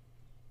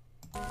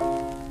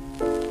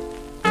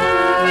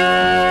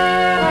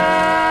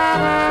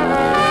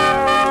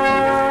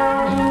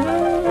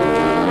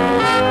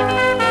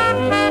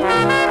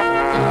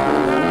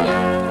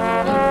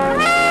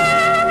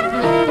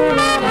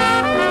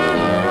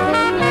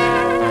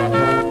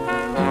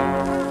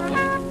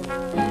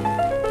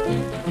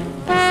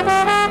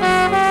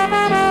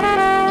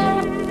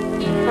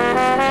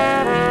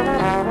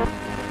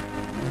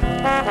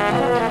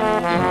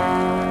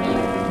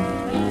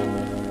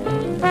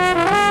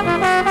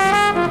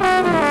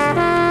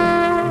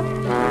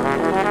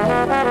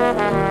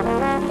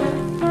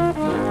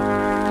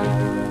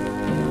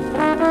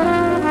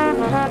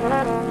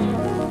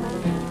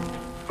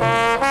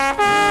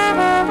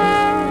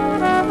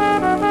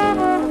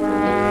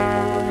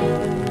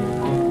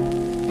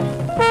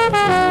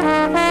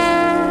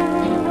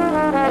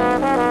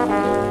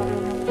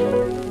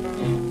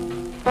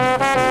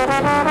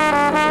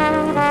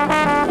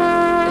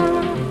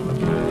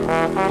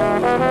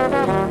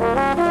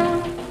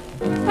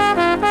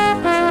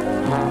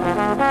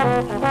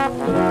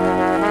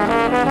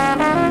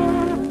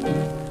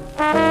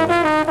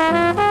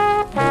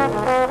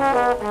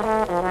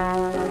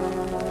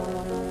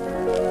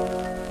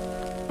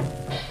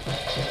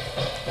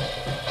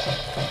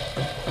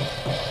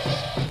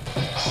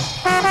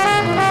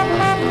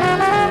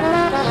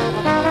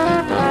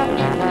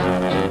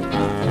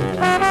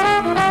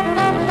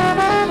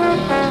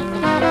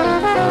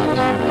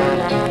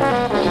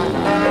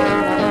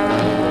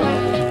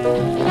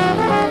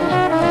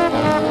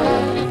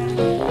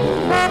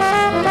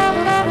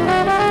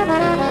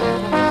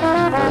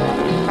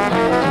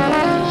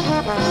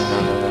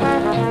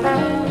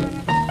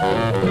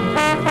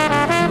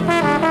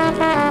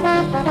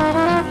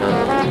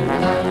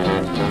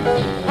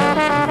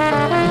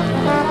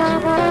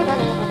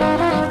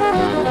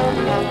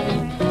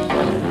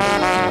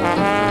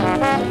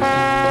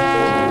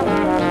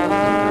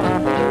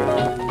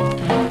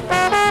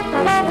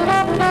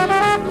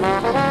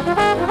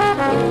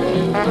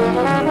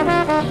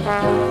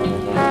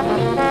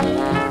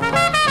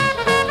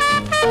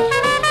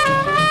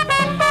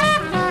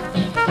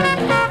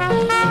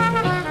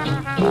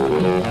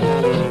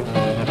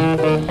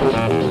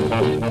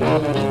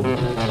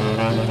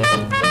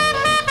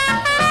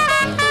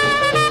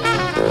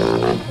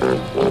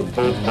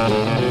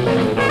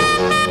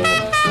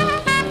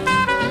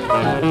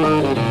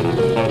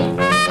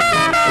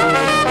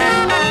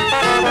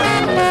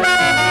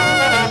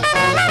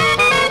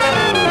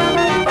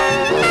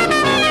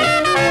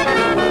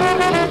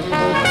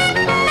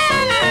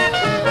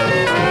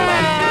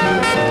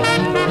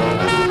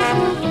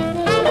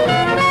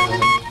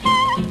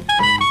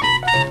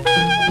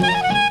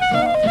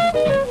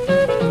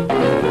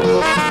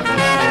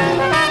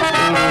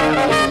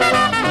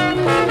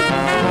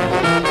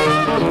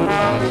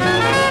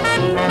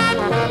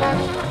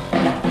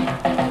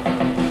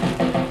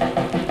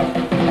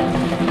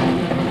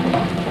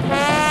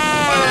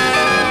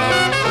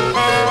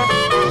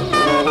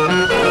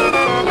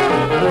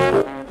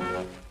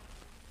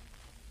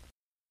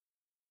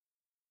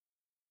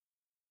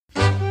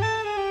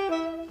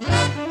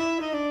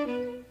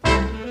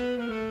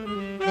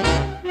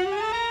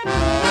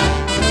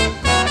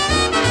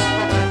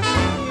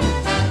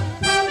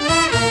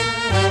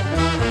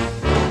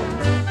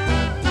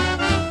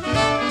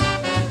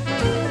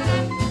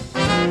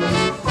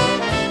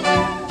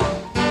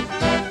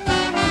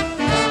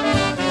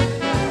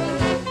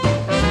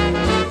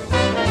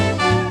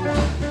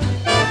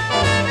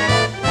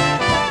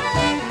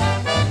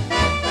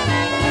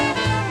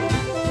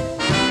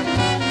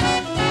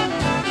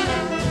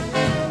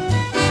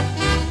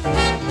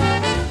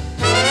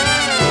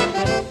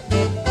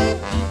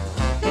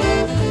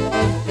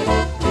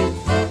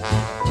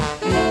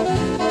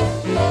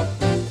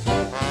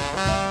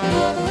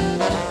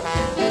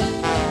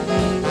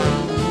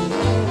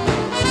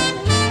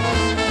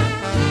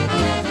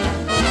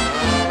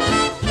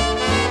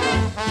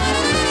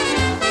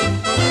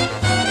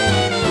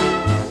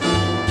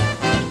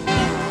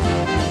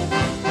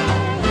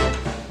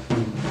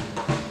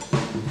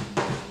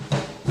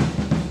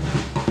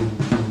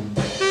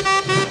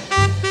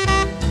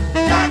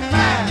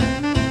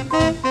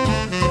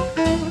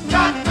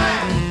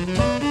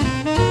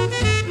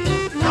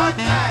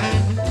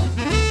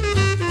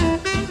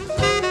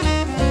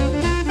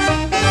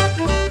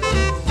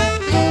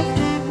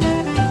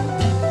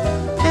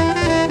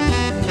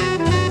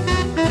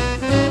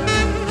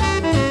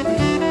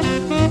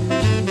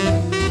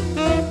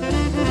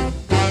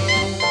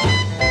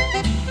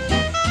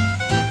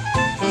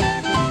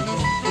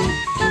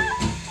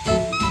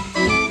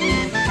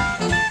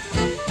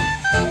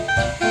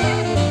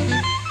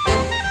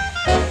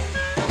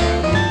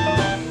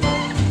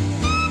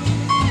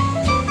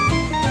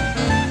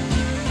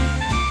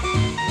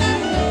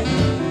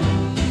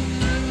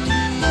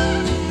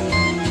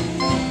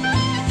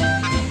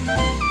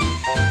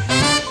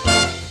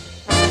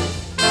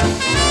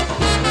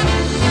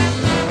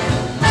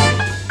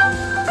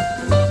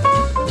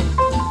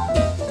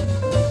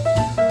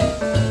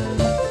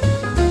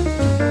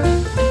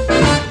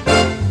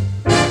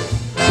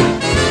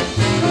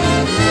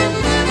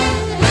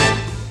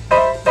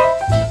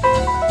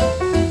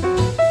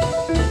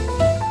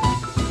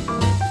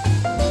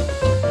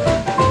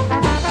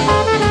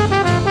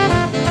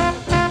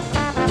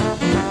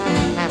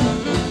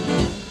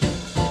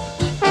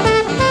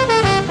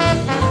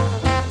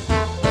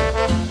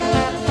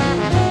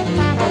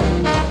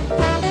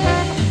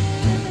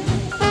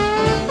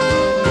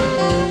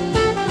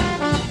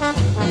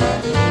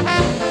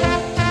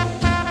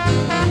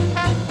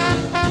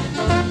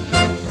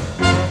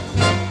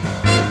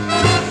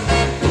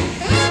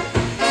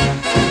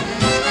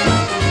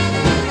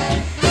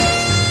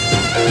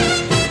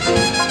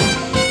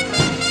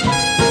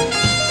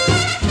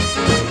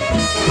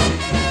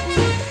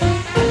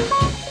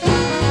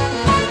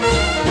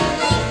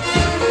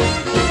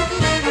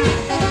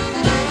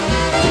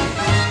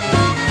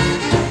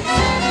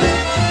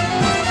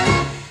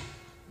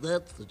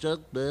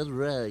 just that's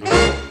right.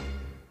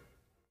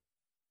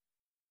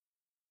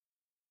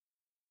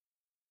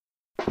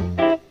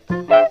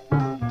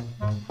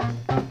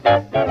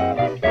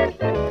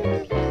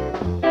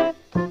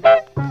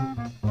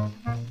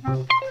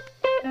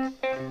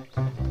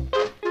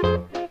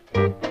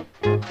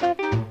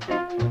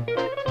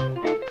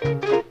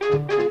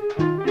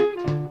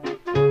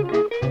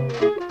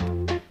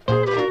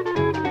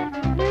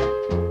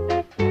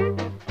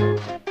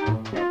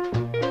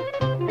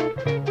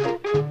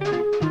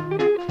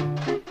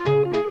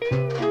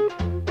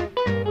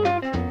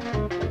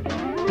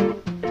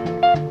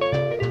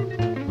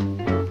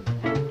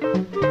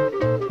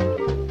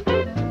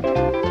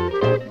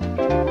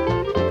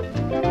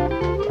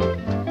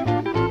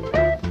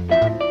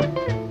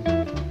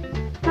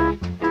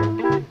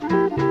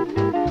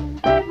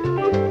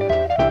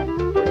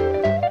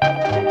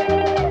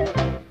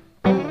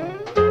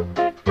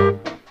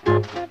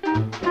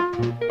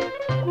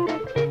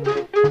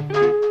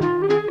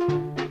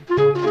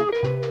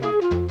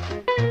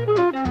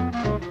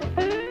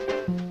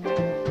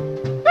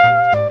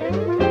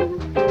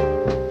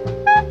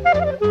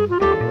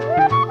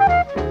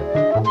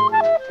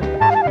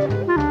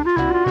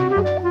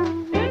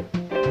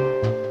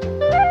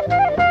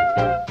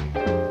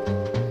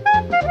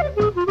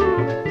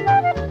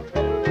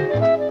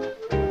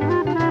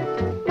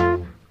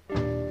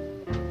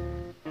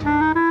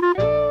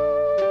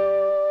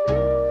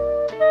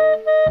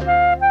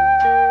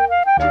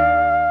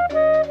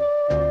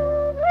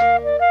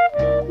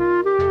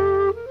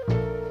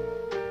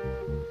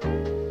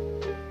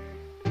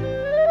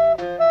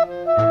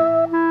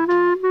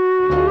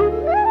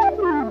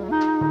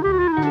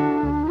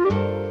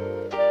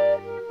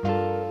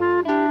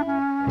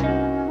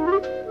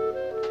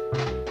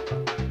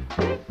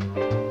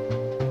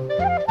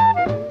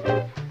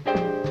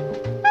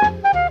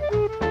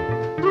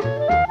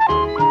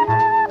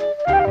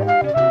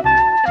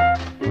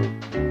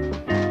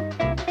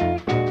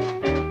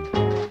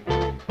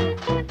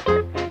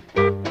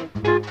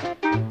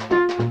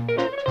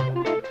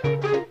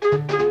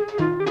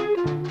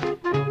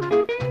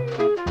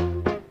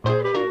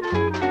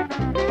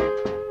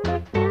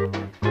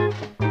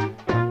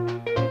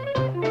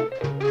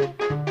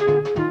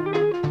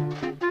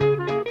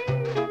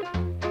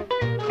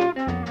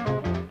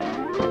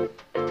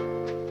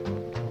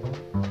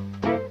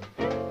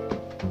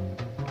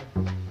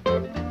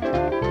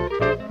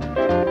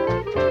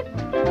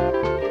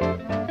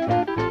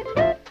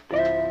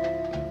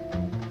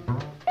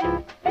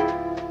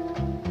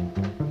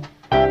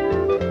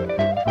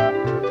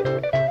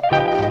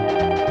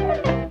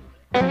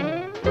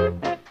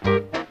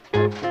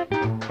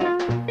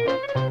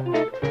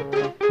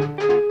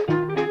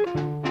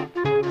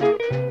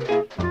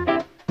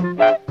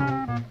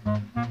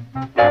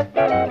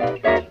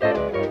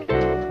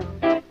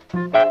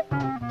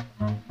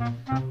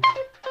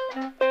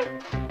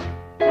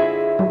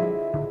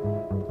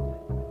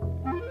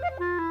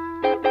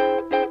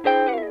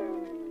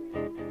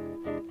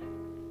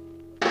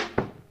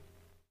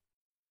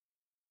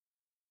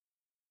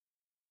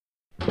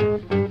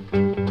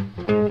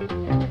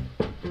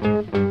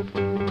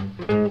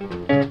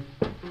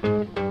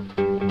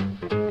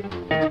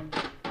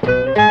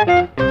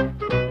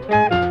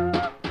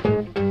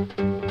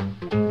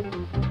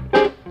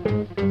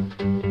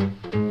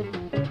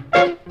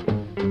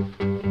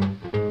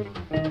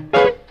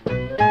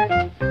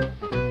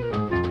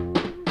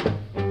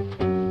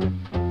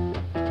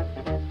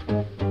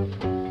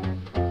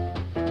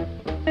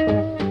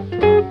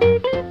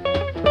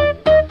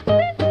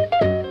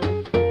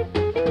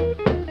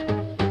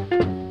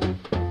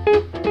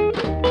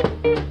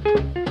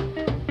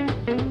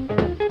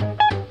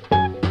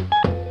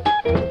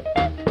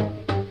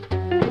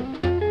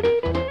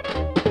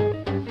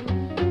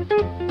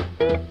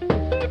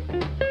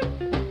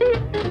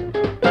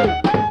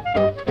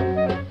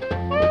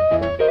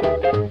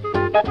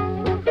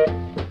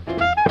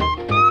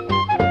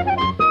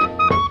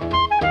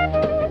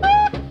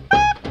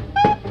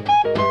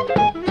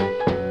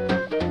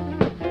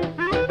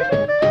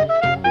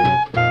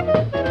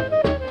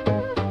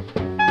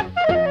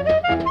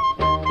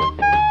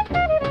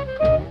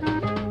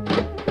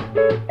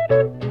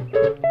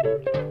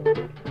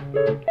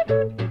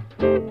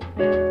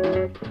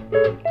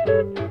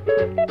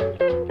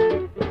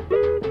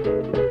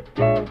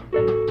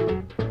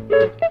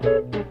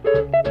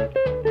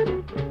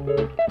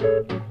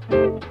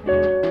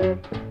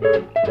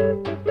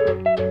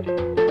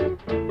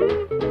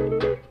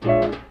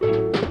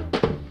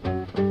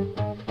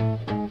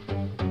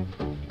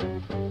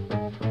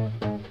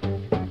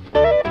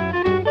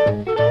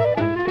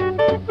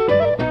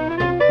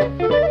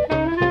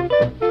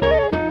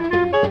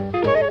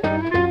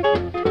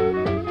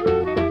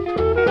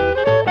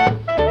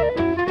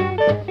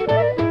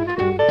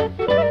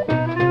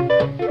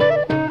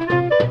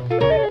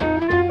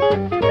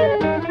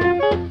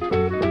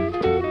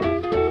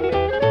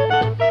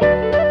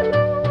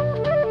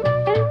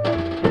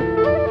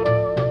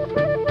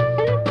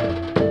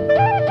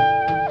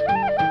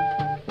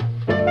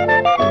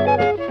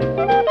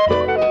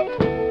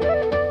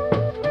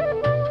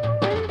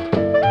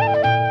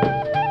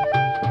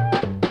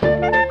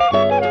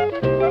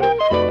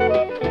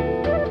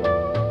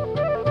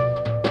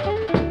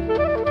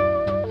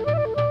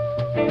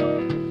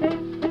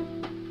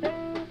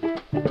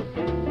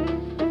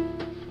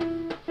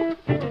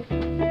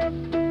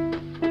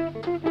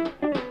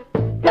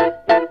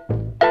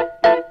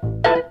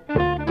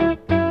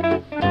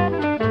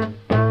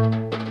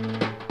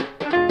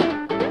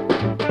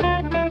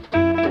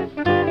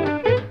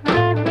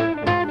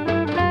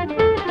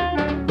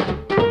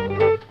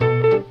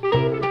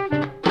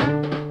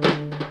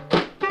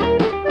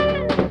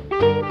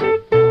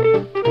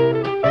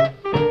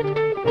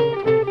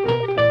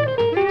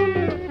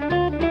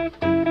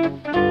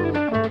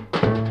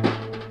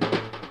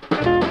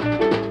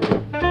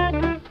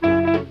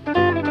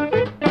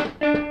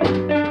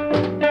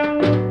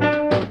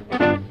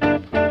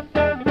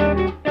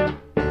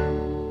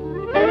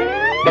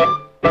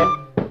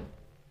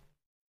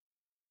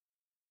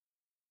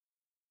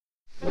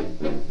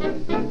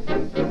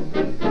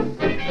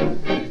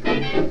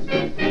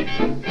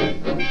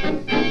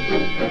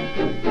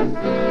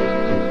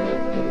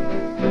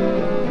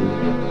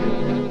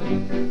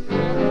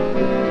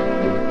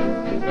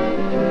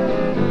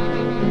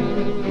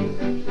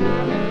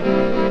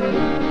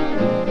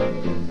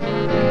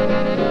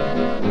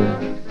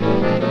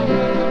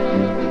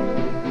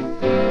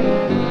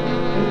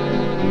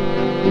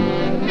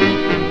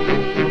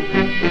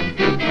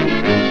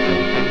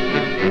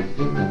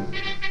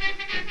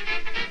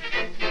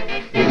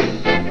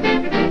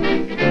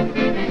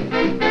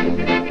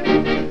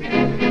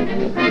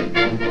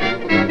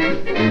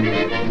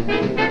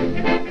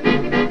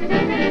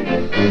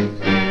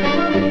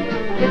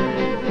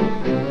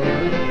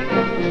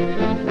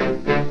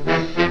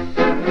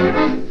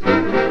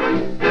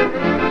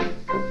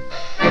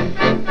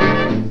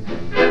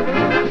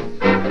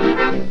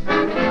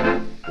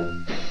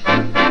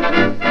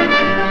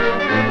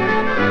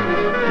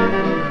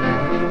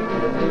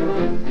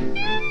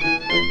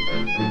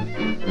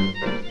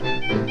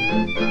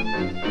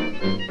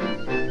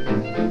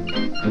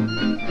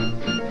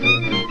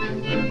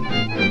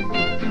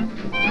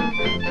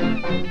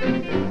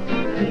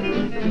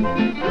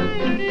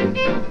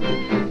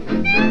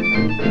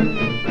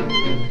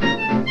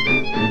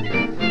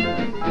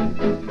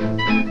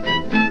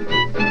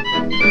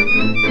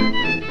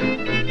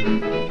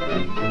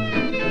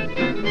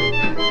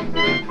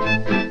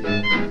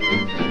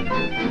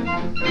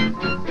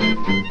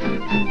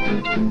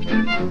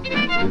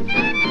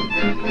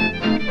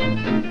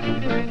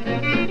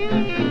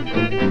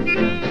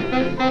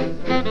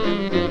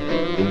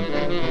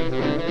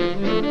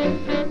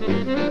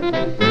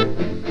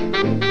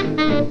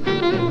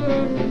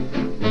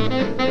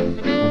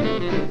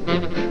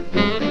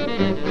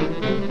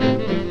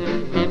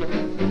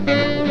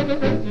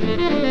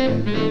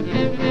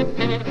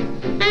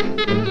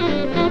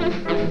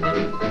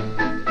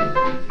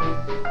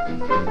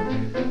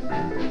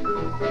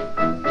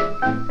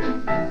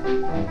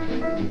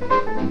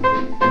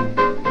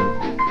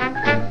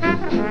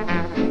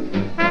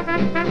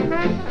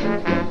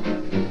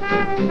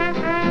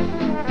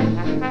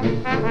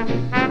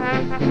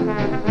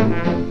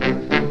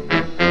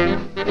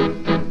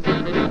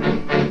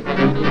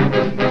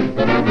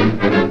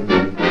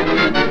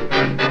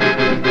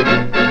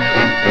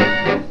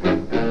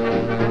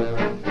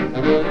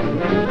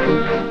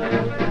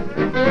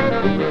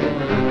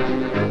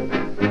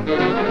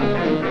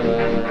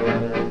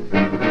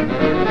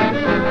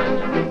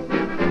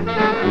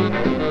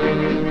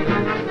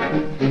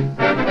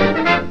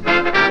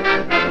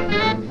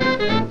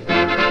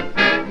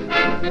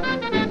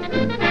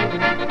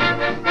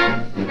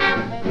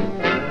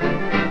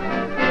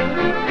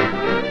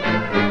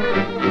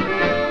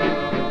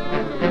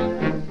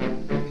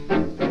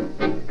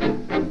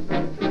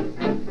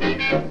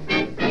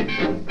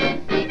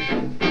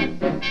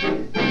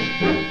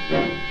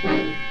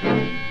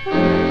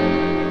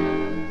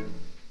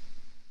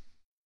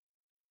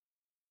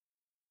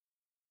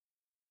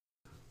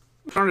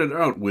 Started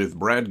out with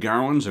Brad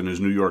Gowans and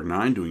his New York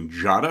Nine doing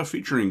Jada,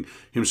 featuring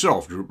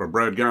himself,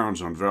 Brad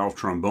Gowans on valve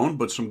trombone,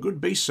 but some good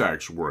bass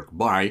sax work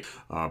by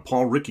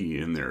Paul Rickey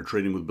in there,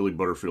 trading with Billy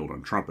Butterfield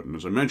on trumpet. And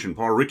as I mentioned,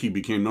 Paul Rickey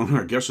became known,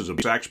 I guess, as a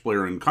sax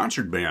player in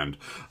concert band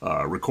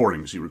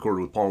recordings. He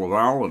recorded with Paul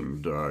Laval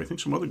and I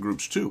think some other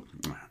groups too.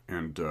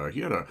 And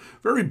he had a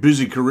very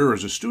busy career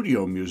as a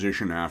studio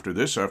musician after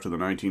this, after the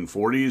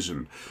 1940s,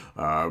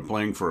 and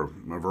playing for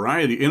a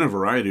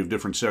variety of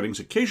different settings,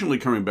 occasionally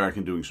coming back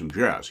and doing some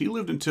jazz. He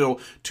lived until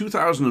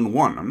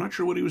 2001. I'm not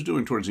sure what he was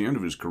doing towards the end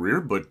of his career,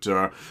 but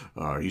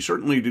he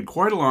certainly did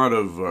quite a lot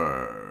of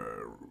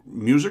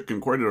music and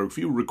quite a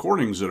few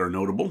recordings that are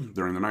notable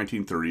during the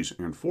 1930s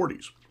and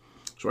 40s.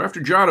 So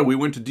after Jada, we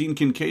went to Dean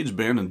Kincaid's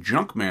band and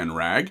Junkman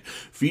Rag,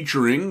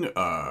 featuring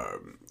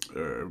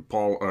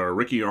Paul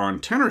Rickey on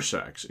tenor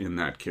sax in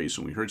that case,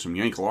 and we heard some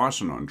Yank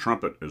Lawson on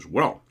trumpet as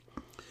well.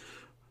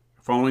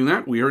 Following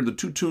that, we heard the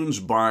two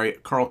tunes by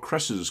Carl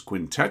Kress's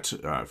quintet,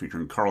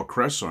 featuring Carl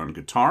Kress on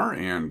guitar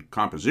and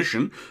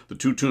composition. The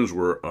two tunes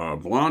were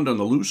Blonde on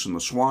the Loose and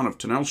The Swan of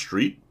Tennelle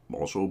Street,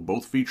 also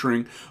both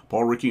featuring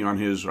Paul Rickey on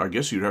his, I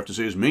guess you'd have to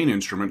say, his main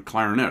instrument,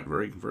 clarinet.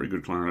 Very, very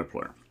good clarinet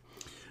player.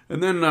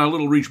 And then a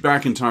little reach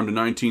back in time to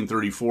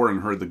 1934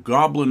 and heard The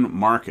Goblin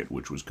Market,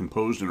 which was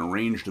composed and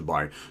arranged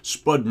by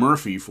Spud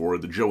Murphy for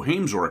the Joe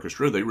Hames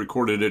Orchestra. They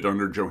recorded it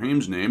under Joe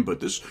Hames' name, but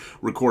this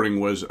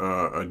recording was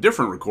a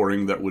different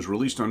recording that was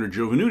released under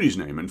Joe Venuti's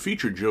name and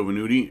featured Joe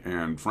Venuti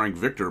and Frank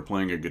Victor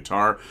playing a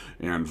guitar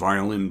and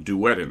violin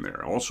duet in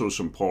there. Also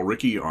some Paul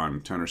Rickey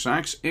on tenor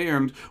sax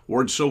and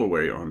Ward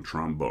Silloway on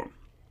trombone.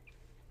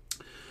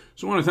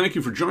 So I want to thank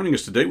you for joining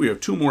us today. We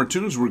have two more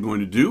tunes we're going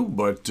to do,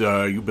 but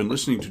you've been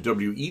listening to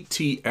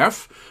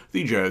WETF,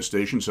 the jazz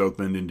station, South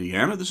Bend,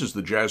 Indiana. This is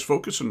the Jazz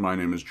Focus, and my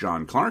name is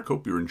John Clark.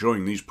 Hope you're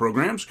enjoying these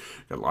programs.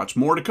 Got lots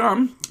more to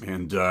come,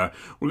 and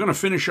we're going to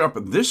finish up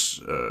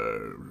this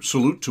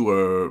salute to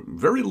a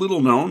very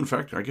little known, in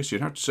fact, I guess you'd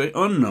have to say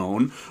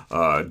unknown,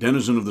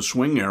 denizen of the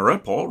swing era,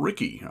 Paul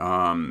Rickey.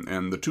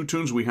 And the two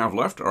tunes we have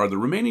left are the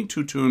remaining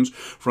two tunes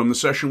from the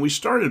session we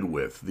started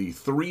with, the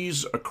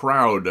Three's a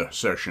Crowd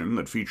session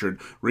that featured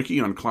Rickey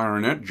on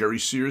clarinet, Jerry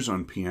Sears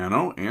on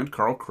piano, and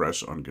Carl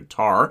Kress on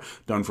guitar,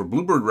 done for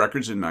Bluebird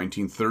Records in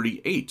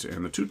 1938.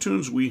 And the two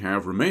tunes we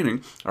have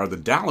remaining are the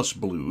Dallas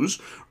Blues,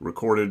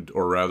 recorded,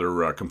 or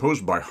rather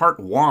composed by Hart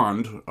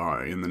Wand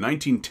in the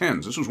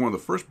 1910s. This was one of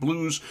the first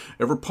blues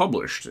ever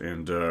published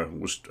and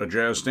was a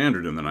jazz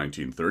standard in the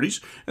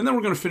 1930s. And then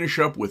we're going to finish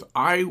up with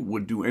I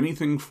Would Do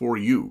Anything For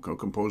You,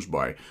 composed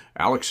by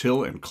Alex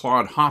Hill and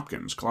Claude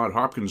Hopkins. Claude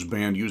Hopkins'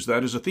 band used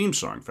that as a theme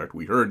song. In fact,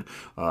 we heard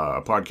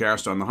a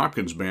podcast on the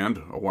Hopkins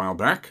Band a while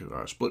back,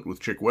 split with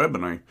Chick Webb,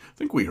 and I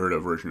think we heard a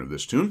version of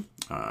this tune.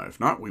 If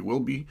not, we will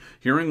be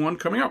hearing one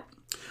coming up.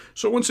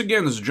 So once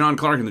again, this is John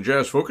Clark in the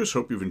Jazz Focus.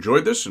 Hope you've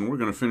enjoyed this, and we're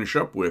going to finish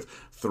up with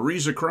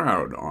Three's a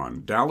Crowd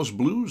on Dallas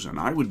Blues and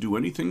I Would Do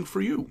Anything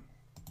For You.